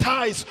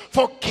advertise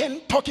for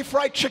Kentucky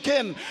Fried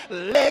Chicken,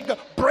 leg,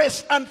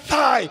 breast, and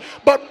thigh.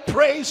 But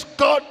praise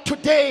God,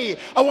 today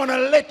I want to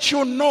let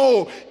you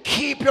know,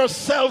 keep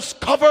yourselves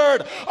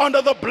covered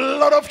under the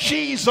blood of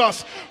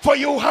Jesus, for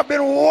you have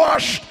been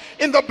washed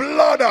in the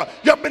blood.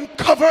 You have been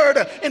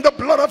covered in the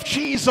blood of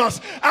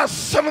Jesus. As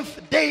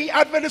Seventh-day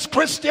Adventist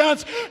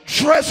Christians,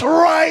 dress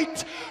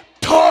right,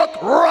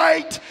 talk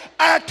right,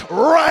 act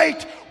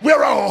right.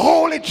 We're a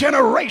holy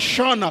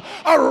generation, a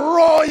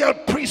royal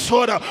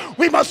priesthood.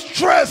 We must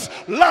dress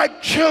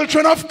like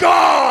children of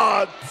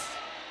God.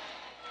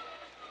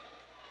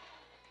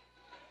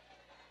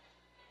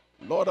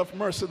 Lord of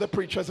mercy, the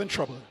preacher's in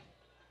trouble.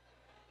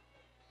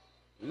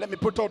 Let me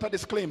put out a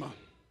disclaimer.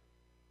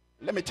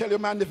 Let me tell you,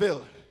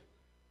 Mandeville,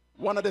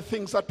 one of the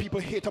things that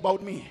people hate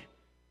about me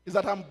is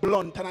that I'm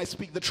blunt and I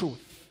speak the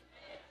truth.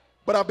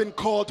 But I've been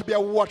called to be a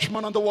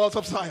watchman on the walls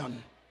of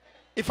Zion.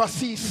 If I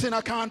see sin, I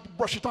can't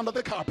brush it under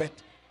the carpet.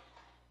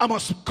 I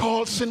must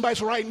call sin by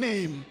its right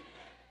name.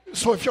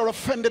 So if you're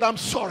offended, I'm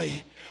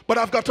sorry. But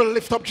I've got to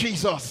lift up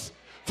Jesus.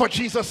 For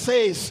Jesus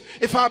says,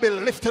 if I be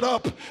lifted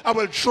up, I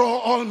will draw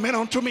all men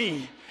unto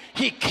me.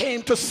 He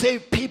came to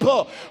save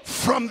people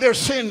from their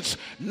sins,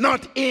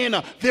 not in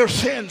their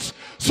sins.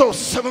 So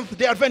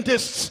Seventh-day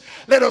Adventists,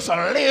 let us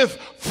live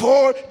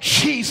for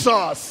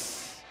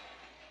Jesus.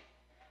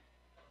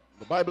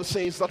 The Bible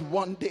says that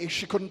one day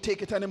she couldn't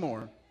take it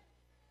anymore.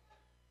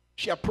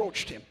 She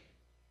approached him.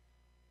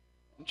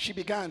 And she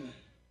began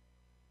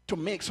to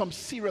make some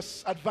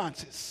serious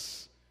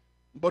advances.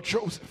 But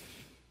Joseph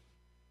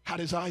had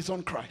his eyes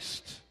on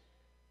Christ.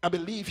 I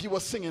believe he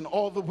was singing,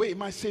 all the way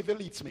my Savior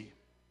leads me.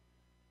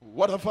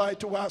 What have I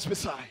to ask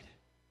beside?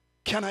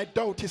 Can I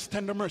doubt his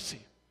tender mercy,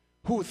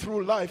 who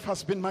through life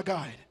has been my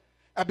guide?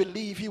 I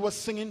believe he was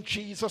singing,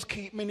 Jesus,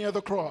 keep me near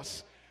the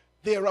cross.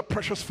 There a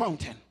precious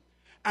fountain.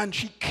 And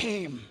she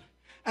came,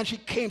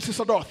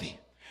 Sister Dorothy.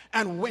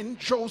 And when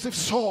Joseph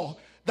saw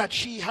that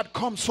she had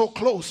come so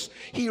close,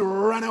 he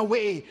ran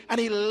away and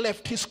he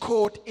left his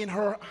coat in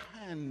her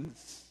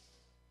hands.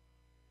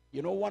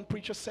 You know, one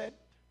preacher said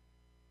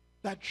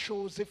that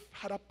Joseph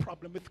had a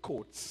problem with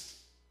coats.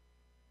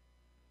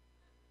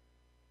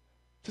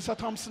 Sister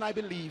Thompson, I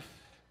believe.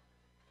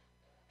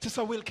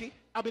 Sister Wilkie,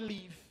 I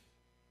believe.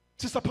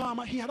 Sister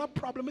Palmer, he had a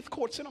problem with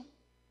coats, you know.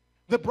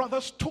 The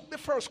brothers took the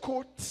first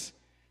coat,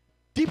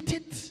 dipped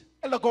it,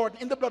 Elder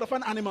Gordon, in the blood of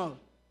an animal,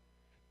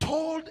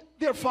 told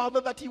their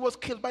father that he was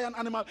killed by an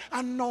animal,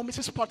 and now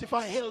Mrs.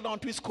 Potiphar held on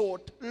to his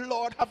coat.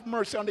 Lord, have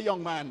mercy on the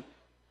young man.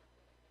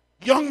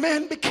 Young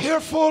men, be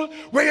careful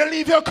where you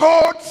leave your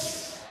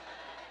coats.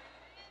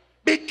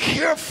 Be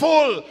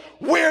careful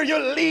where you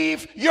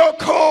leave your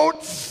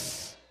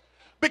coats,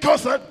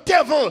 because the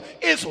devil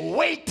is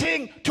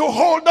waiting to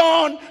hold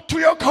on to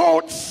your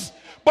coats.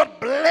 But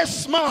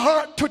bless my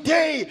heart,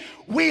 today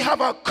we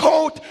have a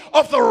coat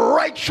of the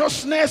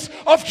righteousness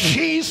of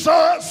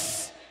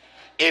Jesus.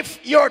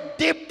 If you're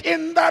dipped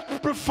in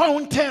that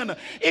fountain,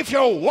 if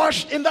you're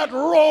washed in that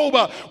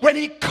robe, when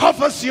he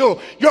covers you,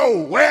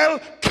 you're well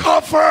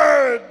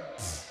covered.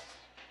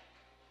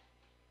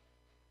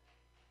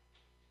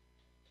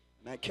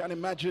 And I can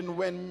imagine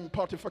when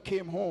Potiphar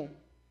came home,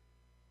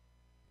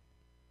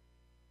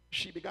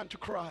 she began to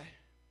cry.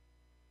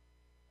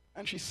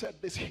 And she said,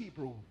 this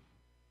Hebrew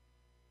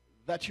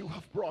that you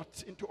have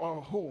brought into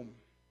our home,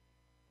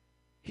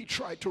 he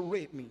tried to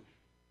rape me.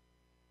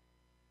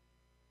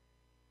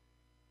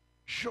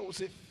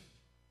 Joseph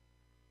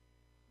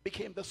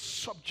became the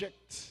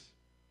subject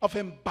of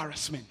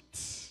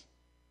embarrassment.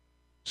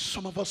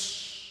 Some of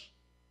us,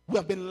 we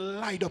have been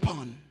lied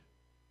upon.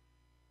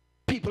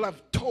 People have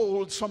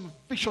told some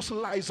vicious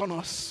lies on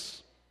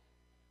us,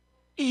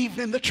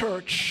 even in the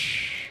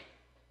church,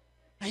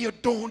 and you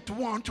don't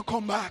want to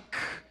come back.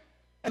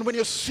 And when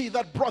you see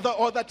that brother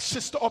or that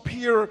sister up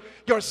here,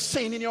 you're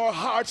saying in your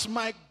hearts,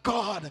 my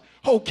God,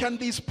 how can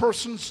these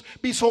persons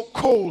be so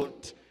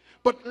cold?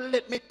 But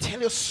let me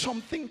tell you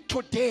something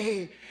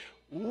today.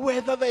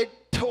 Whether they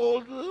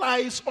told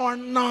lies or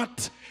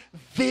not,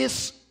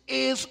 this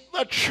is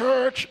the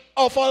church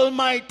of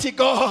Almighty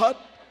God.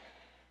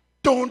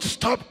 Don't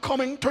stop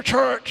coming to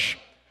church.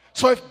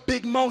 So if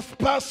Big Mouth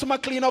Pastor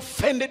McLean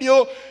offended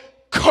you,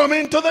 come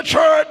into the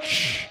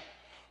church.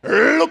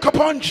 Look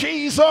upon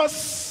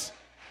Jesus.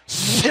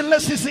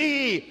 Sinless is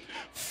he.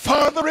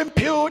 Father,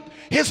 impute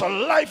his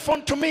life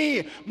unto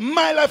me,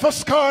 my life of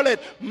scarlet,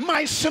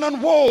 my sin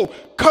and woe,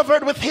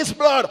 covered with his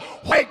blood,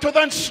 whiter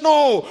than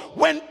snow.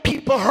 When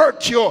people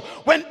hurt you,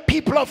 when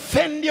people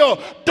offend you,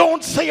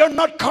 don't say you're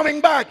not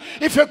coming back.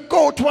 If you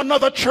go to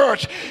another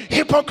church,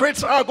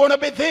 hypocrites are going to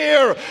be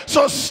there.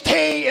 So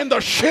stay in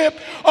the ship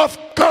of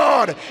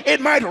God. It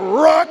might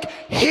rock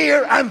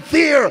here and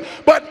there,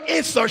 but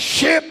it's the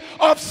ship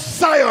of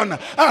Zion.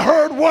 I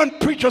heard one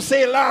preacher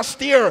say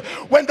last year,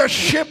 when the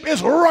ship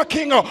is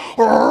rocking,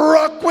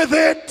 rock with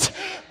it.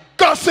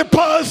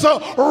 Gossipers,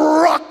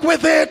 rock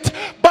with it.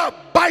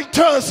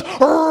 Backbiters,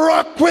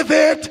 rock with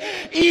it.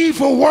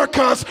 Evil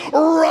workers,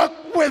 rock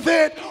with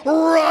it.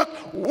 Rock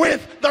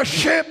with the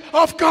ship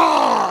of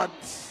God.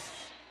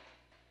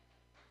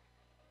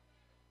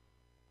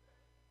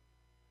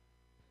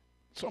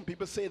 Some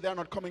people say they are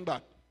not coming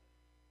back.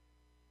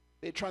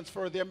 They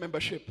transfer their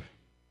membership.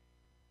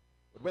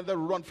 But when they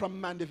run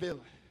from Mandeville,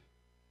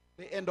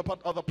 they end up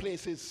at other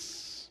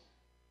places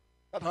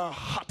that are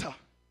hotter.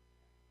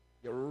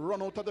 You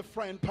run out of the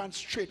frying pan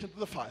straight into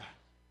the fire.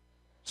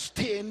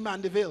 Stay in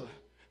Mandeville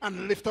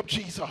and lift up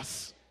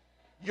Jesus.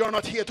 You're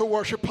not here to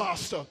worship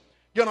pastor.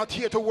 You're not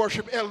here to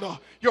worship elder.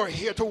 You're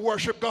here to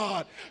worship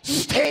God.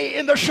 Stay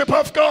in the ship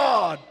of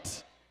God.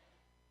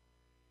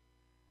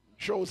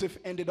 Joseph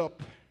ended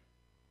up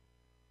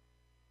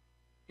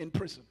in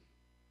prison.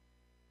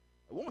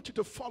 I want you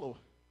to follow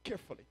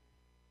carefully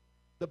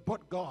the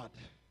 "but God"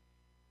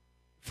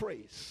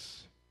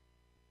 phrase.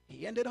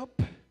 He ended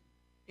up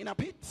in a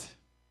pit.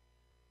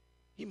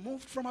 He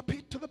moved from a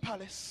pit to the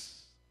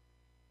palace.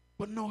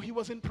 But no, he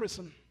was in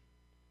prison.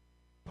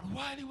 But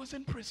while he was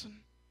in prison,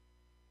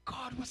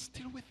 God was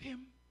still with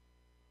him.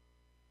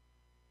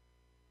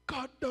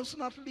 God does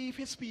not leave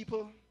his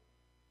people.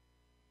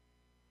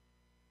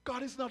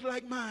 God is not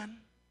like man.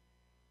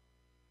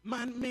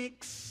 Man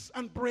makes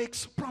and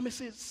breaks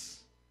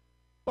promises,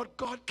 but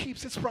God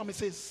keeps his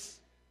promises.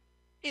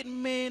 It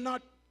may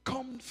not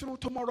come through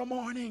tomorrow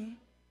morning,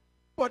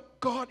 but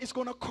God is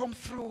going to come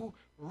through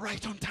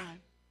right on time.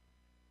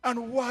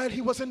 And while he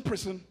was in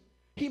prison,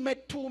 he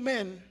met two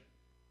men.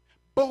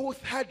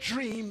 Both had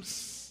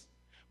dreams,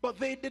 but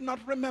they did not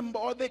remember,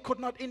 or they could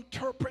not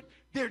interpret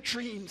their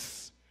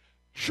dreams.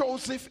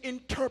 Joseph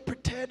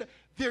interpreted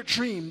their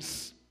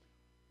dreams.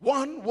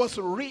 One was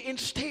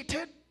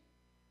reinstated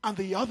and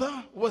the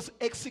other was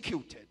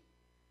executed.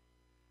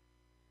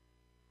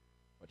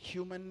 But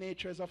human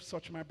nature is of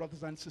such, my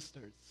brothers and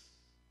sisters.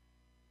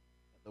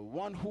 The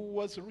one who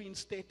was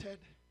reinstated,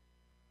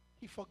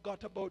 he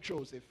forgot about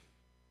Joseph.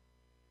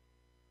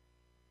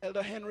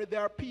 Elder Henry,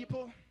 there are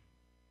people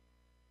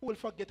who will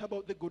forget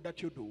about the good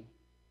that you do.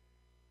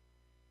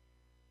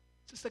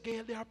 Sister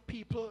Gail, there are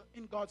people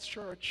in God's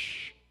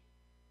church.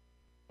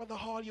 Brother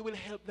Hall, you will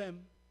help them.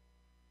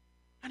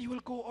 And you will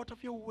go out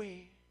of your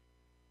way.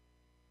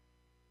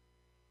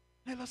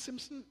 Nella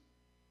Simpson,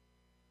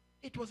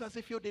 it was as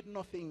if you did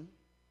nothing.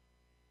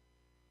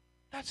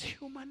 That's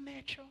human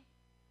nature.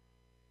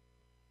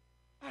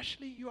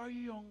 Ashley, you are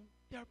young.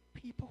 There are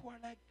people who are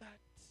like that.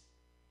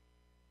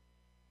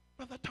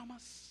 Brother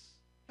Thomas,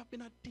 you have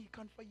been a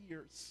deacon for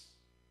years,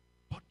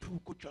 but do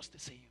good just the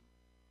same.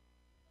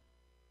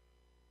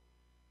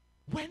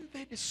 When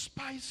they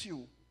despise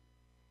you,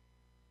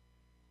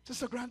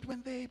 Sister Grant,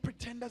 when they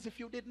pretend as if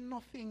you did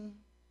nothing,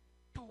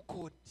 do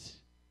good.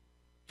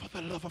 For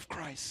the love of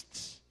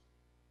Christ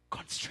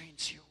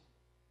constrains you.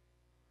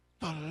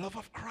 The love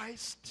of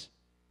Christ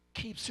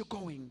keeps you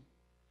going.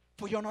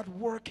 For you're not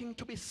working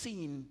to be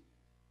seen.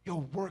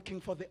 You're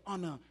working for the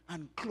honor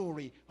and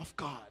glory of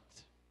God.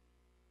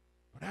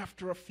 But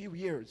after a few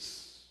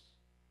years,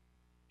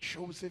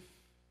 Joseph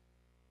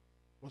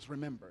was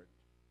remembered.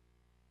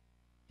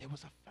 There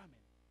was a famine.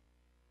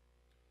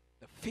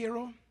 The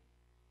Pharaoh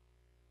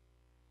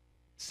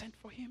sent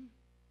for him.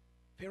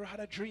 Pharaoh had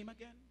a dream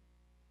again.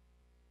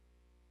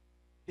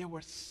 There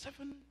were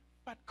 7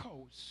 fat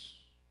cows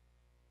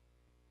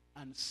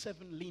and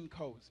 7 lean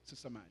cows,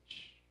 Sister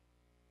Madge.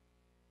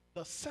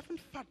 The 7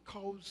 fat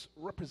cows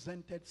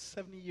represented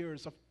 7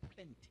 years of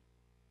plenty.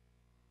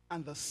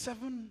 And the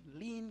 7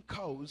 lean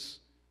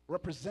cows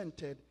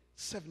represented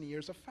 7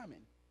 years of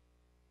famine.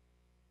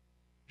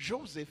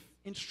 Joseph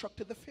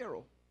instructed the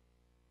Pharaoh.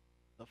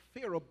 The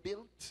Pharaoh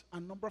built a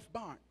number of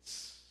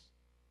barns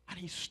and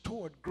he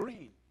stored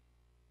grain.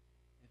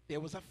 There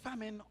was a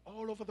famine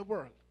all over the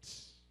world.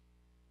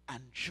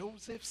 And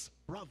Joseph's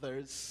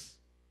brothers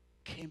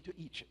came to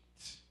Egypt.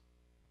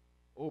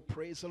 Oh,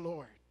 praise the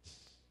Lord.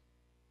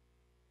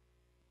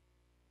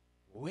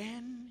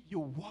 When you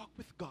walk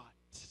with God,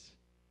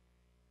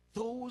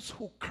 those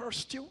who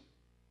cursed you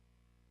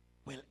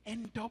will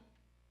end up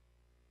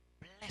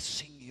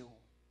blessing you.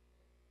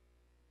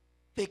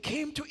 They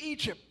came to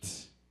Egypt.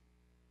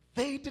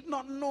 They did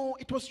not know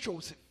it was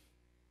Joseph.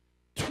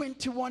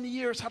 21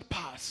 years had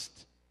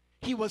passed.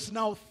 He was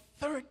now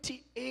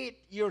 38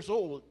 years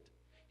old.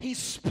 He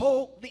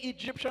spoke the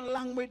Egyptian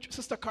language,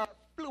 Sister Carr,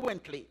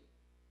 fluently.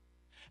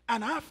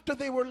 And after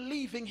they were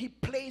leaving, he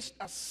placed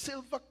a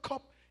silver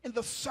cup in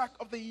the sack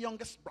of the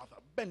youngest brother,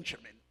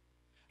 Benjamin.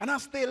 And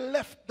as they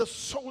left, the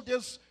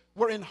soldiers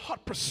were in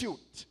hot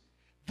pursuit.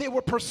 They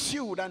were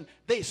pursued and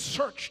they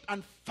searched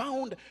and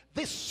found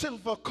this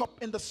silver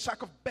cup in the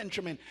sack of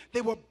Benjamin.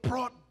 They were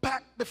brought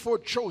back before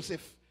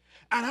Joseph.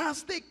 And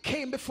as they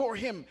came before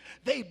him,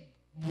 they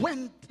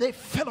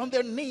fell on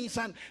their knees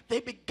and they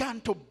began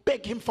to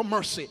beg him for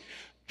mercy.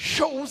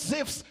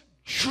 Joseph's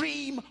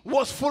dream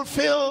was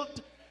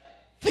fulfilled.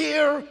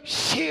 Their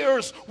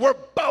shears were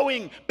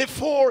bowing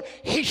before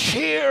his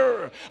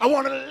shear. I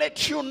want to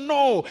let you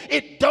know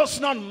it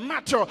does not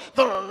matter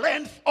the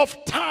length of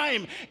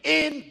time.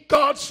 In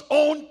God's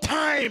own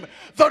time,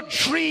 the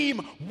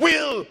dream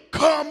will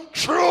come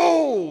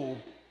true.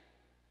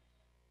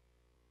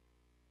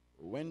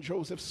 When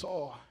Joseph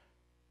saw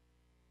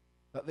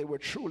that they were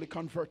truly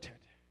converted,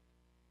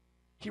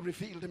 he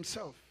revealed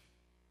himself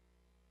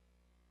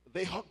to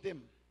They hugged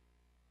him.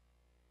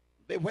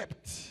 They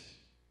wept.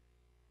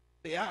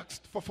 They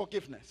asked for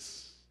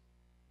forgiveness.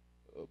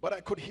 But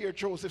I could hear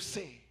Joseph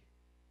say,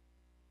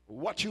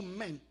 what you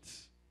meant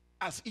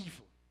as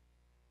evil,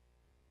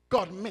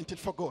 God meant it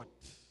for good.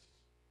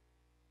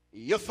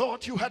 You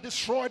thought you had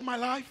destroyed my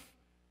life,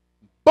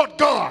 but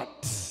God,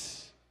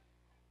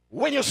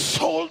 when you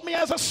sold me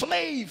as a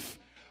slave,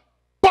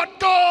 but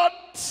God,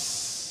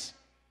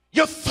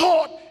 you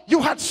thought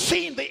you had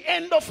seen the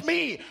end of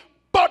me,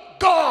 but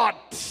God.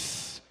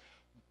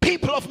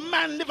 People of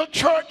Mandeville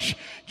Church,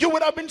 you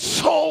would have been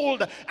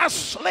sold as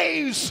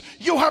slaves.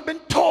 You have been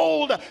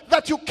told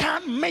that you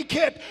can't make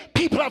it.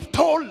 People have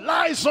told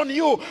lies on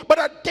you, but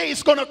a day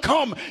is going to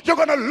come. You're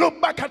going to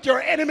look back at your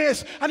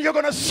enemies and you're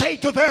going to say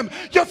to them,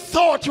 you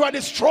thought you had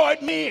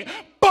destroyed me,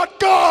 but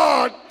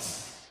God.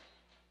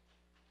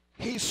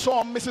 He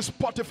saw Mrs.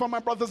 Potiphar, my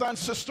brothers and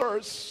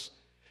sisters.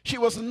 She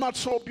was not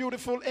so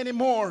beautiful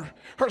anymore.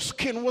 Her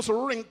skin was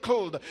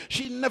wrinkled.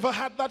 She never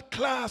had that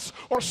class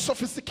or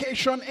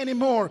sophistication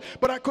anymore.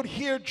 But I could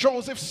hear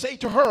Joseph say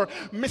to her,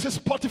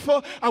 Mrs.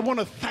 Potiphar, I want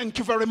to thank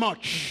you very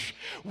much.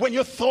 When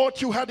you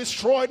thought you had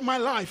destroyed my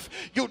life,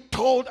 you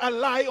told a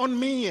lie on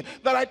me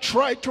that I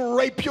tried to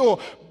rape you.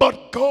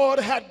 But God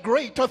had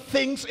greater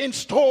things in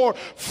store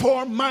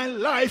for my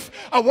life.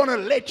 I want to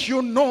let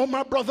you know,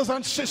 my brothers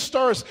and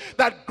sisters,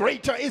 that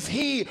greater is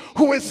He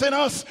who is in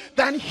us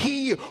than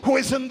he who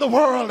is in the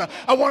world.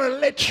 I want to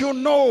let you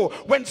know,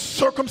 when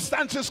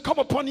circumstances come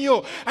upon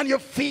you and you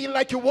feel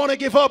like you want to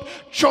give up,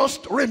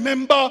 just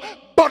remember,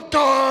 but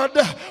God,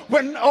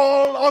 when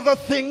all other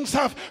things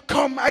have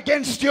come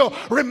against you,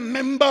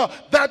 remember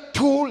that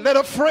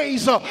two-letter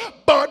phrase,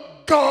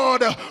 but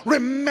God.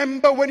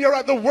 Remember when you're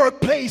at the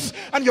workplace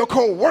and your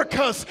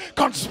co-workers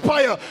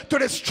conspire to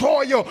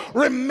destroy you,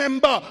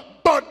 remember,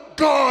 but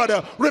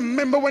God.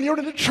 Remember when you're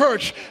in the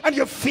church and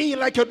you feel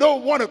like you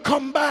don't want to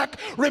come back,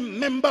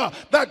 remember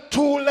that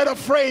two-letter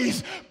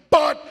phrase,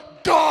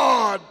 but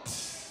God.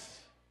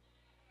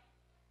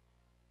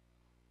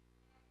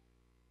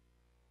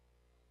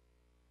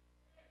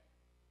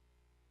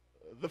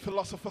 The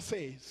philosopher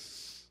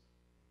says,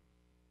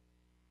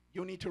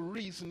 you need to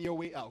reason your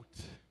way out.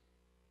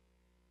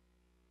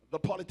 The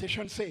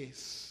politician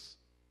says,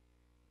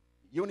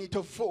 you need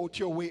to vote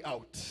your way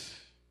out.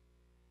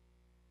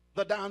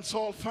 The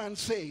dancehall fan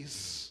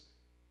says,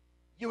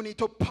 you need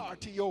to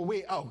party your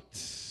way out.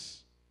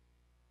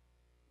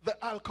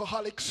 The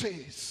alcoholic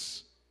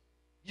says,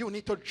 you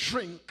need to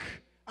drink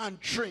and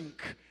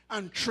drink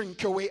and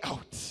drink your way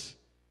out.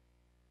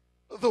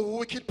 The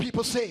wicked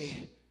people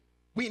say,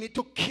 we need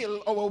to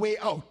kill our way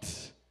out.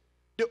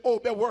 The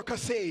Obeah worker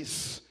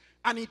says,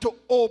 I need to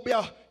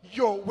Obeah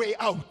your way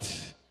out.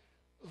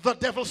 The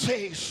devil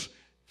says,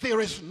 there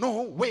is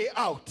no way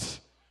out.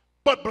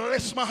 But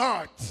bless my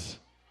heart,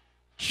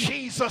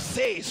 Jesus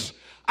says,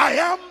 I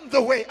am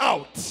the way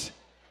out.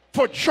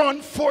 For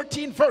John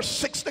 14 verse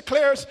 6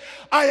 declares,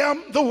 I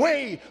am the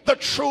way, the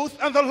truth,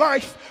 and the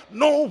life.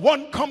 No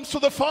one comes to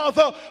the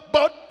Father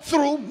but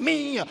through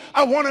me.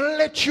 I want to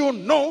let you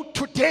know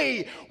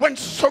today, when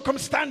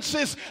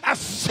circumstances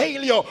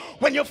assail you,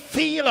 when you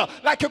feel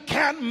like you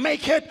can't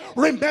make it,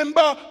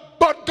 remember,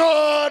 but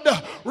God.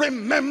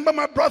 Remember,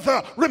 my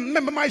brother,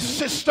 remember, my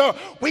sister,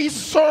 we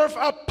serve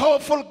a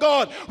powerful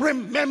God.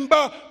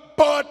 Remember,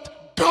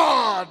 but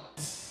God.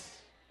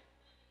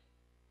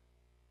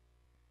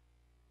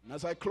 And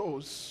as I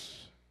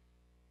close,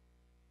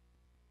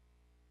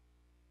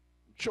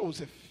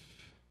 Joseph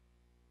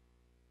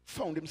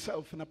found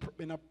himself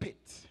in a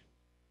pit.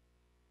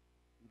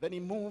 Then he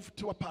moved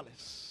to a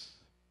palace.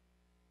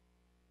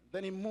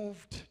 Then he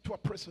moved to a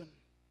prison.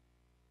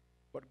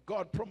 But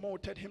God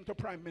promoted him to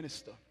prime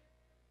minister.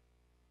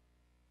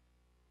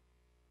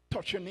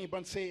 Touch your neighbor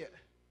and say,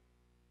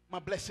 my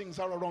blessings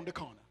are around the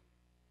corner.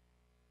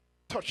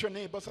 Touch your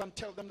neighbors and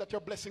tell them that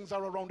your blessings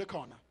are around the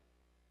corner.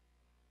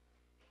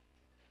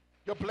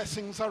 Your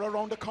blessings are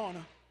around the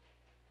corner.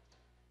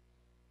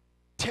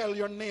 Tell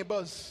your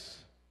neighbors,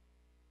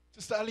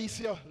 Sister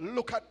Alicia,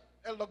 look at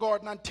Elder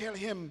Gordon and tell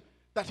him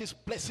that his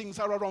blessings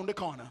are around the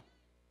corner.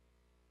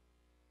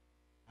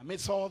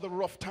 Amidst all the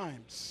rough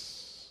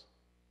times,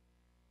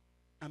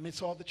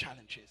 amidst all the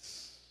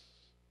challenges,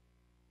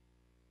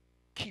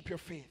 keep your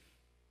faith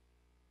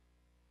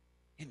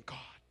in God.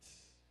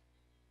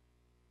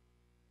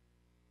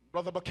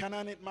 Brother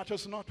Buchanan, it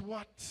matters not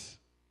what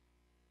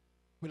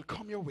will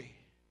come your way.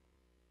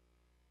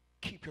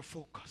 Keep your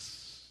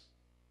focus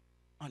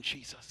on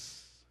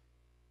Jesus.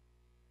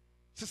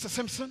 Sister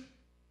Simpson,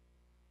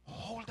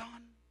 hold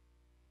on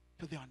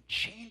to the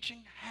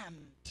unchanging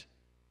hand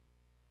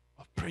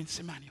of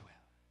Prince Emmanuel.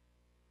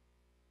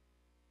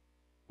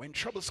 When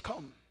troubles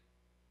come,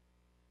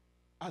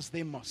 as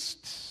they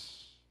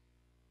must,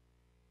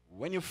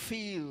 when you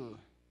feel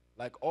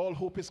like all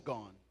hope is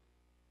gone,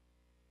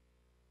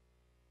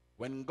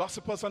 when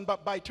gossipers and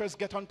backbiters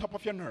get on top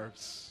of your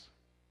nerves,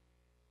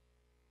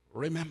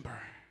 remember,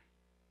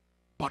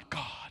 but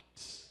God.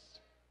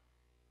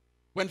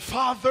 When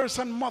fathers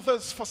and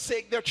mothers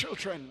forsake their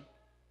children,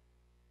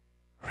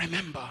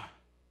 remember,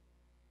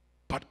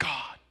 but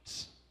God.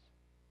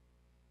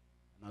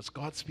 And as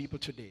God's people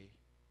today,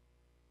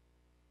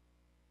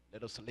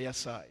 let us lay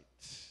aside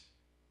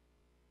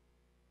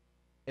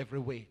every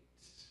weight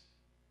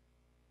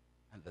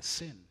and the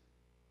sin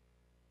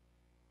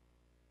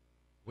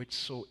which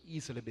so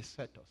easily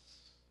beset us.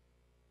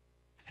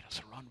 And let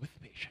us run with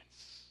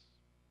patience.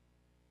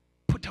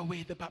 Put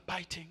away the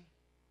backbiting.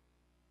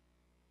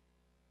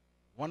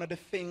 One of the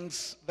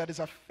things that is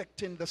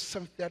affecting the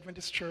Seventh-day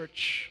Adventist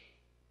Church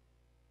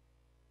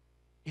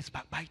is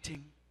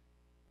backbiting.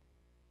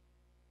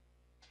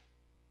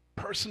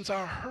 Persons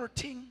are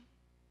hurting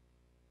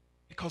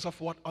because of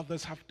what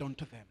others have done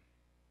to them.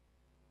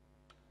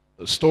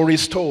 The story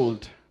is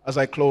told, as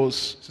I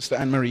close, Sister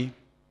Anne-Marie,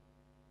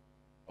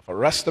 of a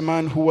Rasta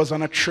man who was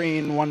on a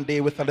train one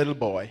day with a little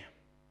boy.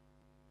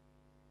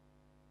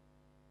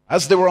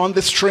 As they were on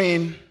this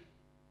train,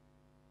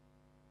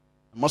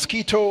 a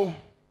mosquito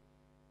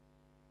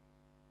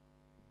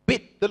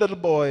bit the little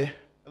boy,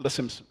 Elder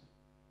Simpson.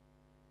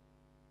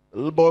 The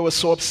little boy was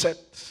so upset,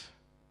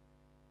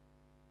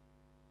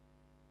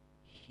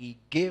 he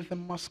gave the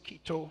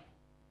mosquito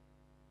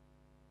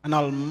an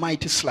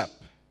almighty slap.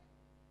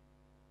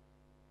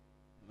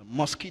 The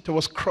mosquito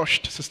was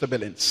crushed, Sister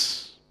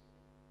Billings.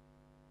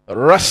 The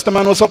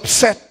Rastaman was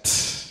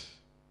upset,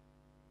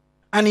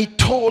 and he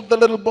told the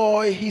little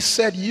boy, he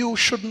said, you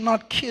should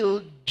not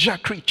kill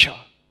Jack Reacher.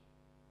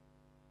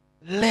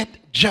 Let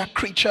Jack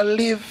Reacher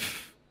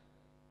live.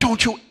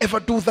 Don't you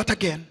ever do that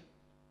again.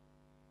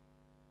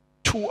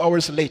 2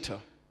 hours later,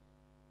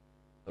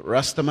 the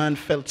Rastaman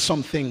felt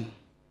something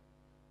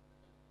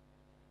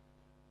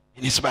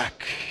in his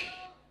back.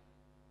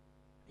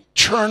 He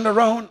turned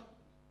around.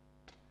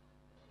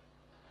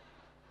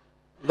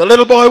 The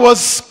little boy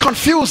was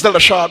confused, Elder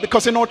Shah,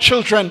 because you know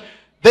children,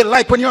 they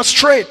like when you're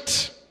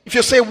straight. If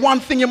you say one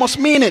thing, you must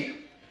mean it.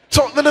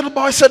 So the little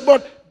boy said,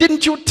 but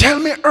didn't you tell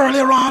me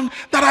earlier on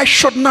that I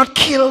should not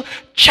kill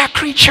Jack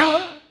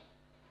Reacher?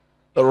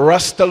 The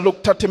Rasta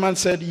looked at him and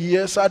said,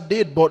 yes, I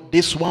did, but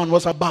this one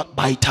was a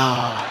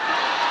backbiter.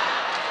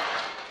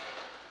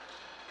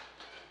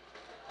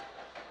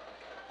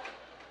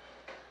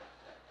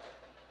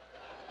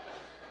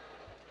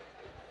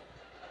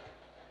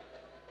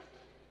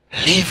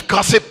 Leave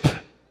gossip,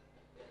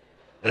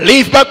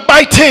 leave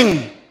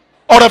backbiting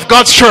out of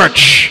God's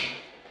church.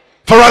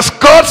 For as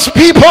God's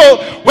people,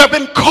 we have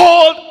been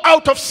called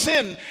out of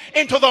sin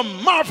into the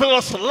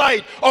marvelous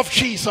light of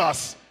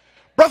Jesus.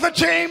 Brother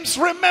James,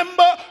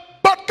 remember,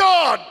 but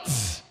God,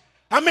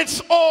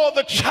 amidst all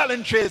the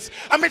challenges,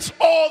 amidst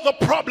all the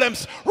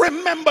problems,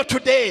 remember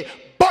today,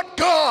 but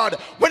God,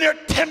 when you're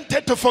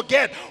tempted to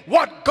forget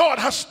what God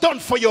has done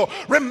for you,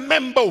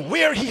 remember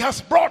where he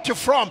has brought you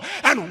from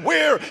and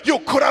where you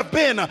could have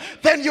been.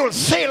 Then you'll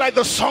say like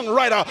the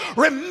songwriter,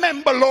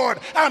 remember, Lord,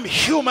 I'm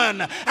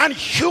human and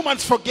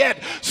humans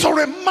forget. So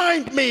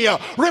remind me,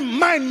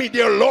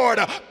 dear Lord,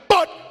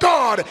 but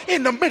God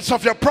in the midst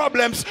of your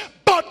problems,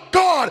 but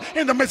God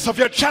in the midst of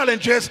your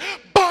challenges,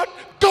 but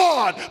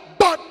God,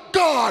 but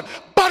God,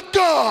 but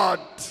God.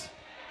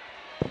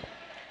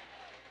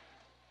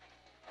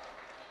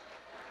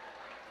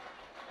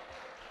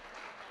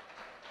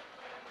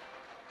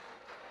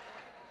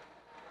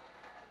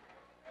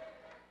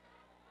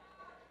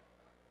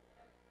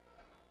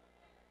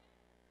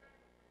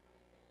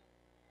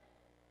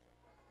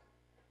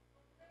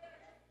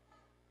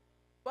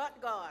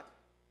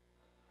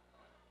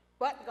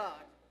 But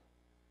God,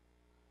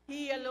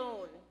 he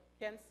alone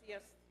can see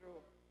us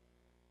through.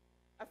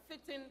 A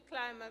fitting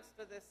climax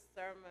to this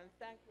sermon.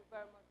 Thank you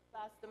very much,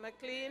 Pastor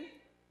McLean.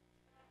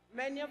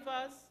 Many of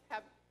us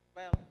have,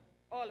 well,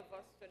 all of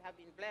us should have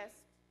been blessed.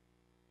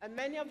 And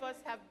many of us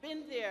have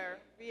been there.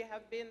 We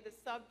have been the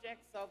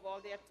subjects of all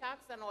the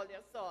attacks and all the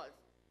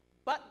assaults.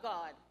 But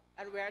God,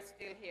 and we are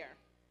still here.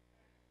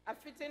 A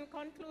fitting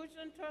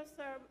conclusion to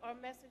our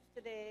message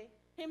today.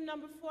 Hymn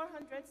number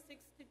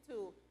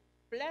 462,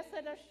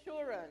 Blessed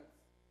Assurance,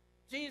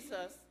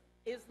 Jesus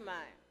is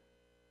mine.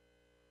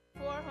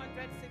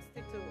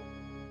 462.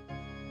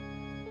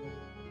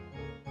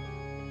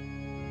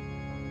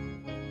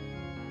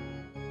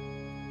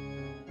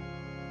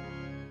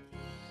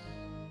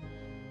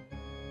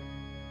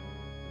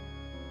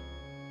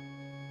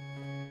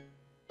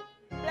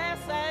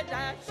 Blessed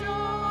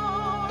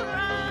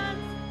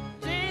assurance,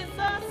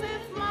 Jesus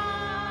is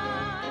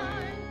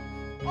mine.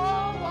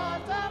 Oh,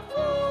 what a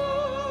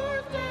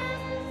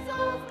foretaste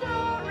of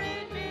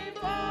glory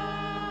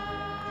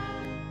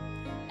divine,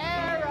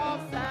 heir of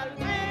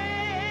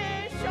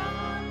salvation,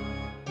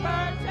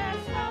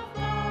 purchased of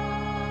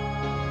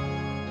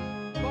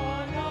God,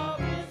 born of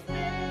his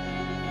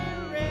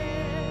Spirit,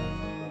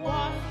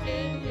 washed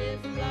in his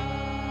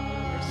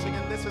blood. We're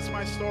singing, this is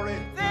my story.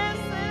 This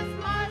is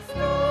my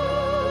story.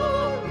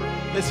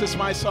 This is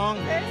my song.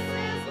 This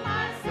is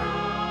my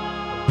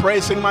song.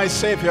 Praising my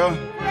Savior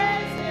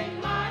Praising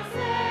my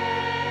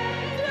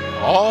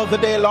Savior. all the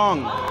day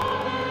long.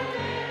 All the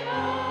day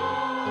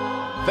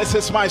long. This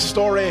is my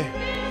story. This is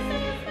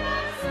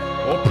my story.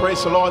 Oh,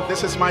 praise the Lord.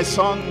 This is my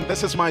song.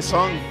 This is my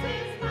song. This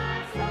is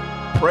my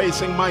song.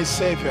 Praising my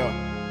Savior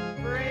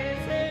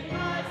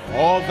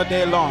all the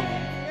day long.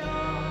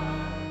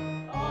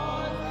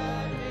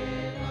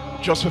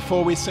 Just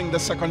before we sing the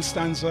second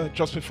stanza,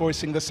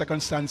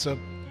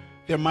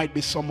 there might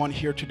be someone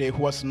here today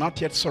who has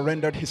not yet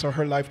surrendered his or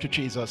her life to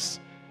Jesus.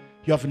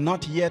 You have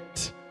not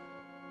yet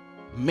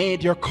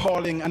made your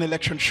calling and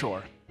election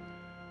sure.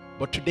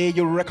 But today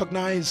you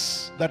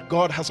recognize that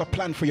God has a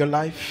plan for your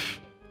life.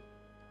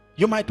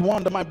 You might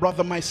wonder, my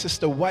brother, my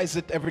sister, why is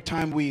it every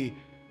time we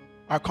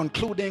are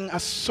concluding a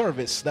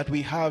service that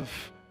we have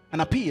an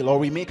appeal or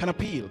we make an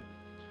appeal?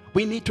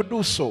 We need to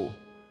do so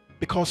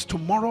because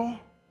tomorrow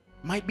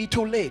might be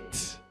too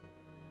late.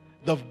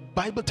 The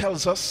Bible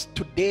tells us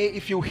today,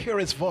 if you hear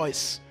his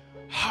voice,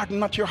 harden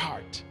not your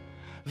heart.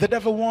 The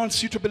devil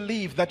wants you to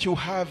believe that you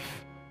have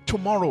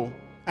tomorrow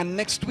and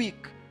next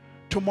week.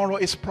 Tomorrow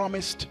is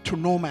promised to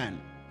no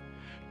man.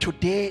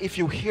 Today, if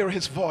you hear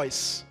his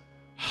voice,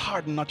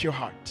 harden not your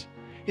heart.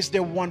 Is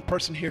there one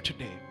person here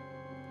today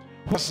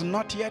who has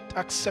not yet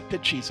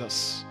accepted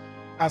Jesus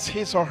as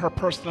his or her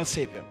personal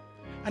Savior?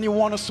 And you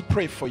want us to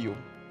pray for you.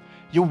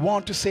 You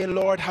want to say,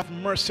 Lord, have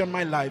mercy on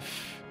my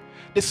life.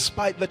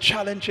 Despite the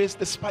challenges,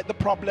 despite the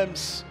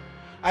problems,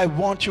 I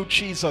want you,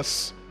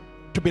 Jesus,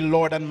 to be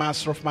Lord and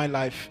Master of my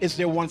life. Is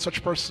there one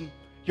such person?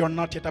 You're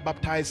not yet a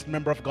baptized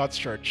member of God's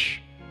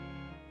church.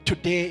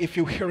 Today, if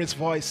you hear his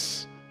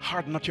voice,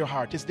 harden not your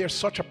heart. Is there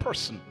such a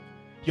person?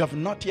 You have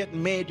not yet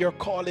made your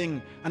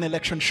calling and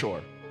election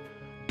sure.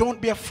 Don't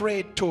be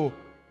afraid to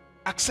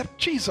accept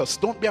Jesus.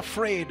 Don't be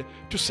afraid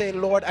to say,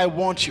 Lord, I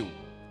want you.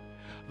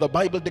 The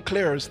Bible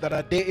declares that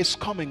a day is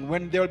coming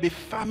when there will be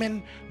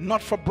famine,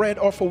 not for bread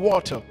or for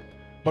water,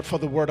 but for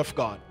the word of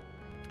God.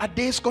 A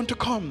day is going to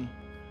come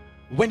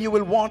when you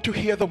will want to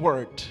hear the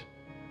word,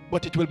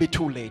 but it will be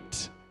too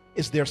late.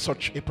 Is there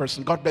such a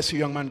person? God bless you,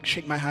 young man.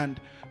 Shake my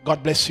hand.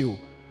 God bless you.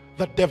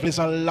 The devil is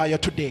a liar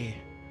today.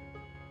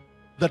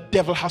 The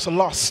devil has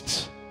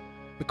lost,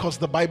 because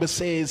the Bible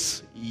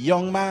says,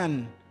 young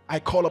man, I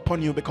call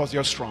upon you because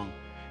you're strong.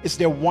 Is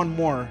there one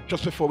more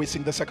just before we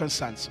sing the second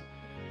stanza?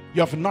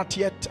 You have not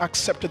yet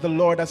accepted the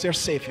Lord as your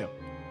Savior,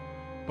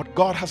 but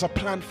God has a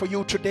plan for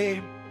you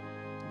today.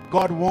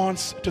 God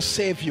wants to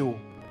save you,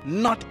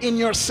 not in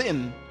your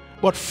sin,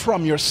 but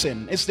from your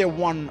sin. Is there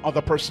one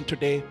other person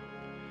today?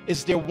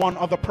 Is there one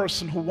other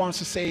person who wants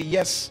to say,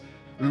 yes,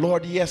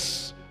 Lord,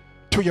 yes,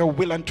 to your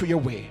will and to your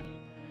way?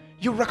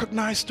 You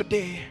recognize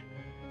today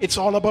it's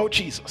all about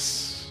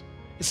Jesus.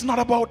 It's not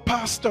about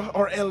pastor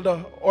or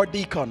elder or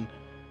deacon.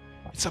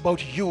 It's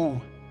about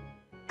you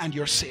and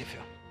your Savior.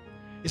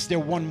 Is there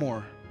one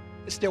more?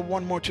 Is there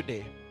one more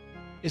today?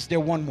 Is there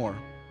one more?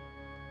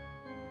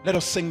 Let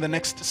us sing the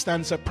next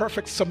stanza.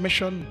 Perfect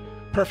submission,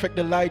 perfect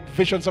delight,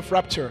 visions of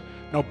rapture.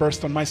 Now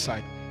burst on my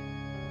side.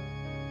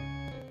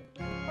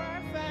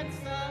 Perfect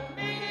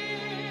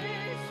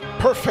submission.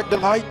 Perfect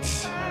delight.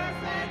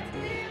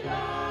 Perfect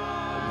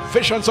delight.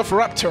 Visions of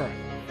rapture.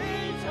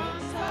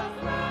 Visions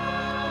of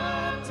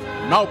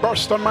rapture. Now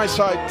burst on my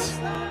side.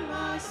 Burst on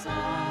my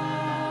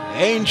side.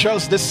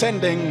 Angels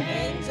descending.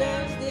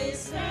 Angels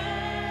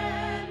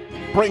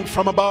descending. Bring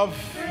from above.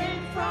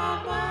 Bring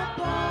from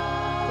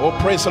above. Oh,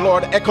 praise the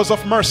Lord. Echoes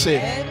of mercy.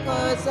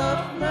 Echoes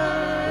of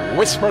mercy.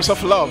 Whispers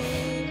of love.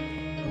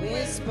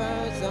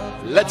 Whispers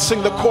of Let's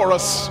sing the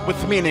chorus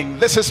with meaning.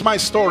 This is my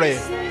story.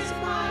 This is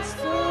my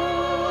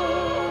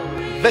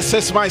story. This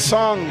is my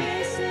song.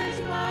 This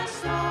is my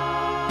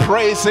song.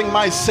 Praising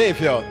my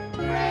Savior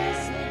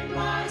Praising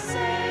my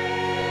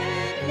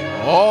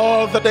Savior.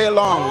 all the day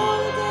long.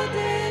 All the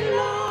day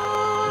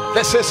long.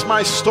 This is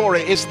my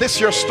story. Is this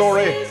your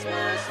story? This is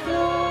my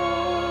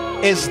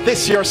story. Is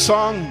this your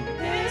song?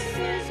 This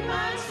is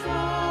my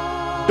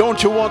song.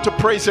 Don't you want to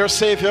praise your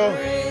Savior?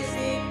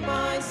 Praising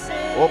my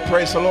Savior. Oh,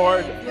 praise the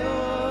Lord.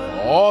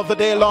 All the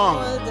day All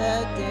long.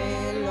 the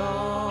day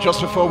long. Just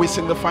before we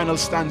sing the final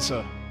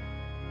stanza,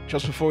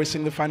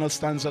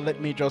 let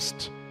me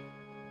just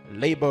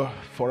labor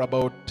for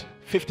about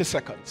 50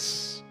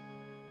 seconds.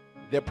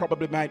 There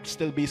probably might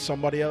still be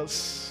somebody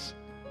else.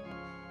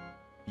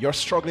 You're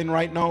struggling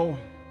right now.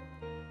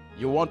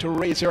 You want to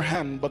raise your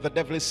hand, but the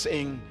devil is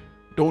saying,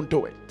 don't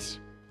do it.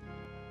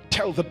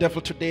 Tell the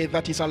devil today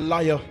that he's a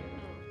liar.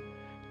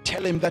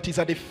 Tell him that he's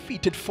a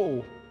defeated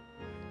foe.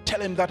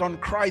 Tell him that on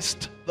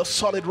Christ, the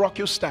solid rock,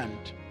 you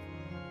stand.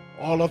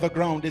 All other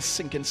ground is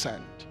sinking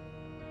sand.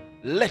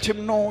 Let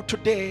him know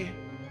today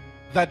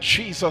that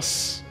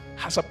Jesus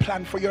has a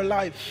plan for your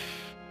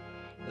life.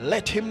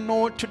 Let him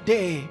know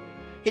today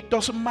it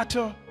doesn't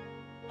matter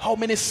how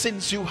many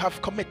sins you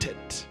have committed.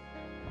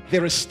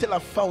 There is still a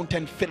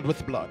fountain filled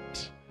with blood,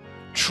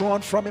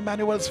 drawn from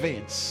Emmanuel's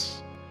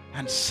veins,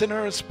 and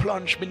sinners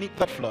plunge beneath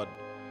that flood,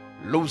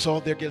 lose all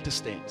their guilty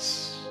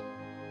stains.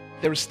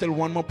 There is still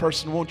one more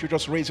person. Won't you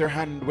just raise your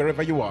hand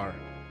wherever you are?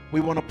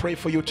 We want to pray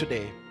for you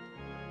today.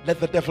 Let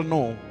the devil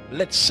know,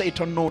 let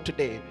Satan know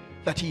today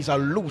that he's a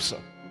loser,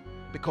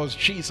 because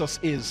Jesus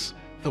is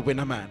the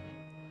winner man.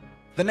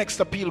 The next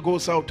appeal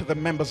goes out to the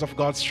members of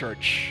God's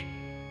church.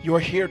 You are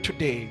here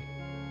today.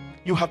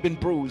 You have been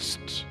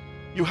bruised.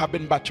 You have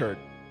been battered.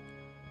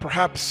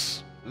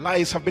 Perhaps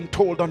lies have been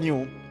told on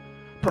you.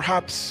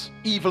 Perhaps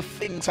evil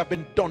things have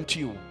been done to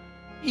you,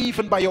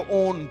 even by your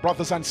own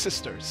brothers and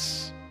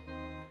sisters.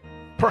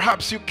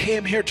 Perhaps you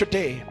came here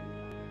today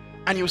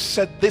and you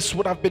said this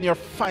would have been your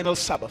final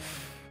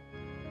Sabbath.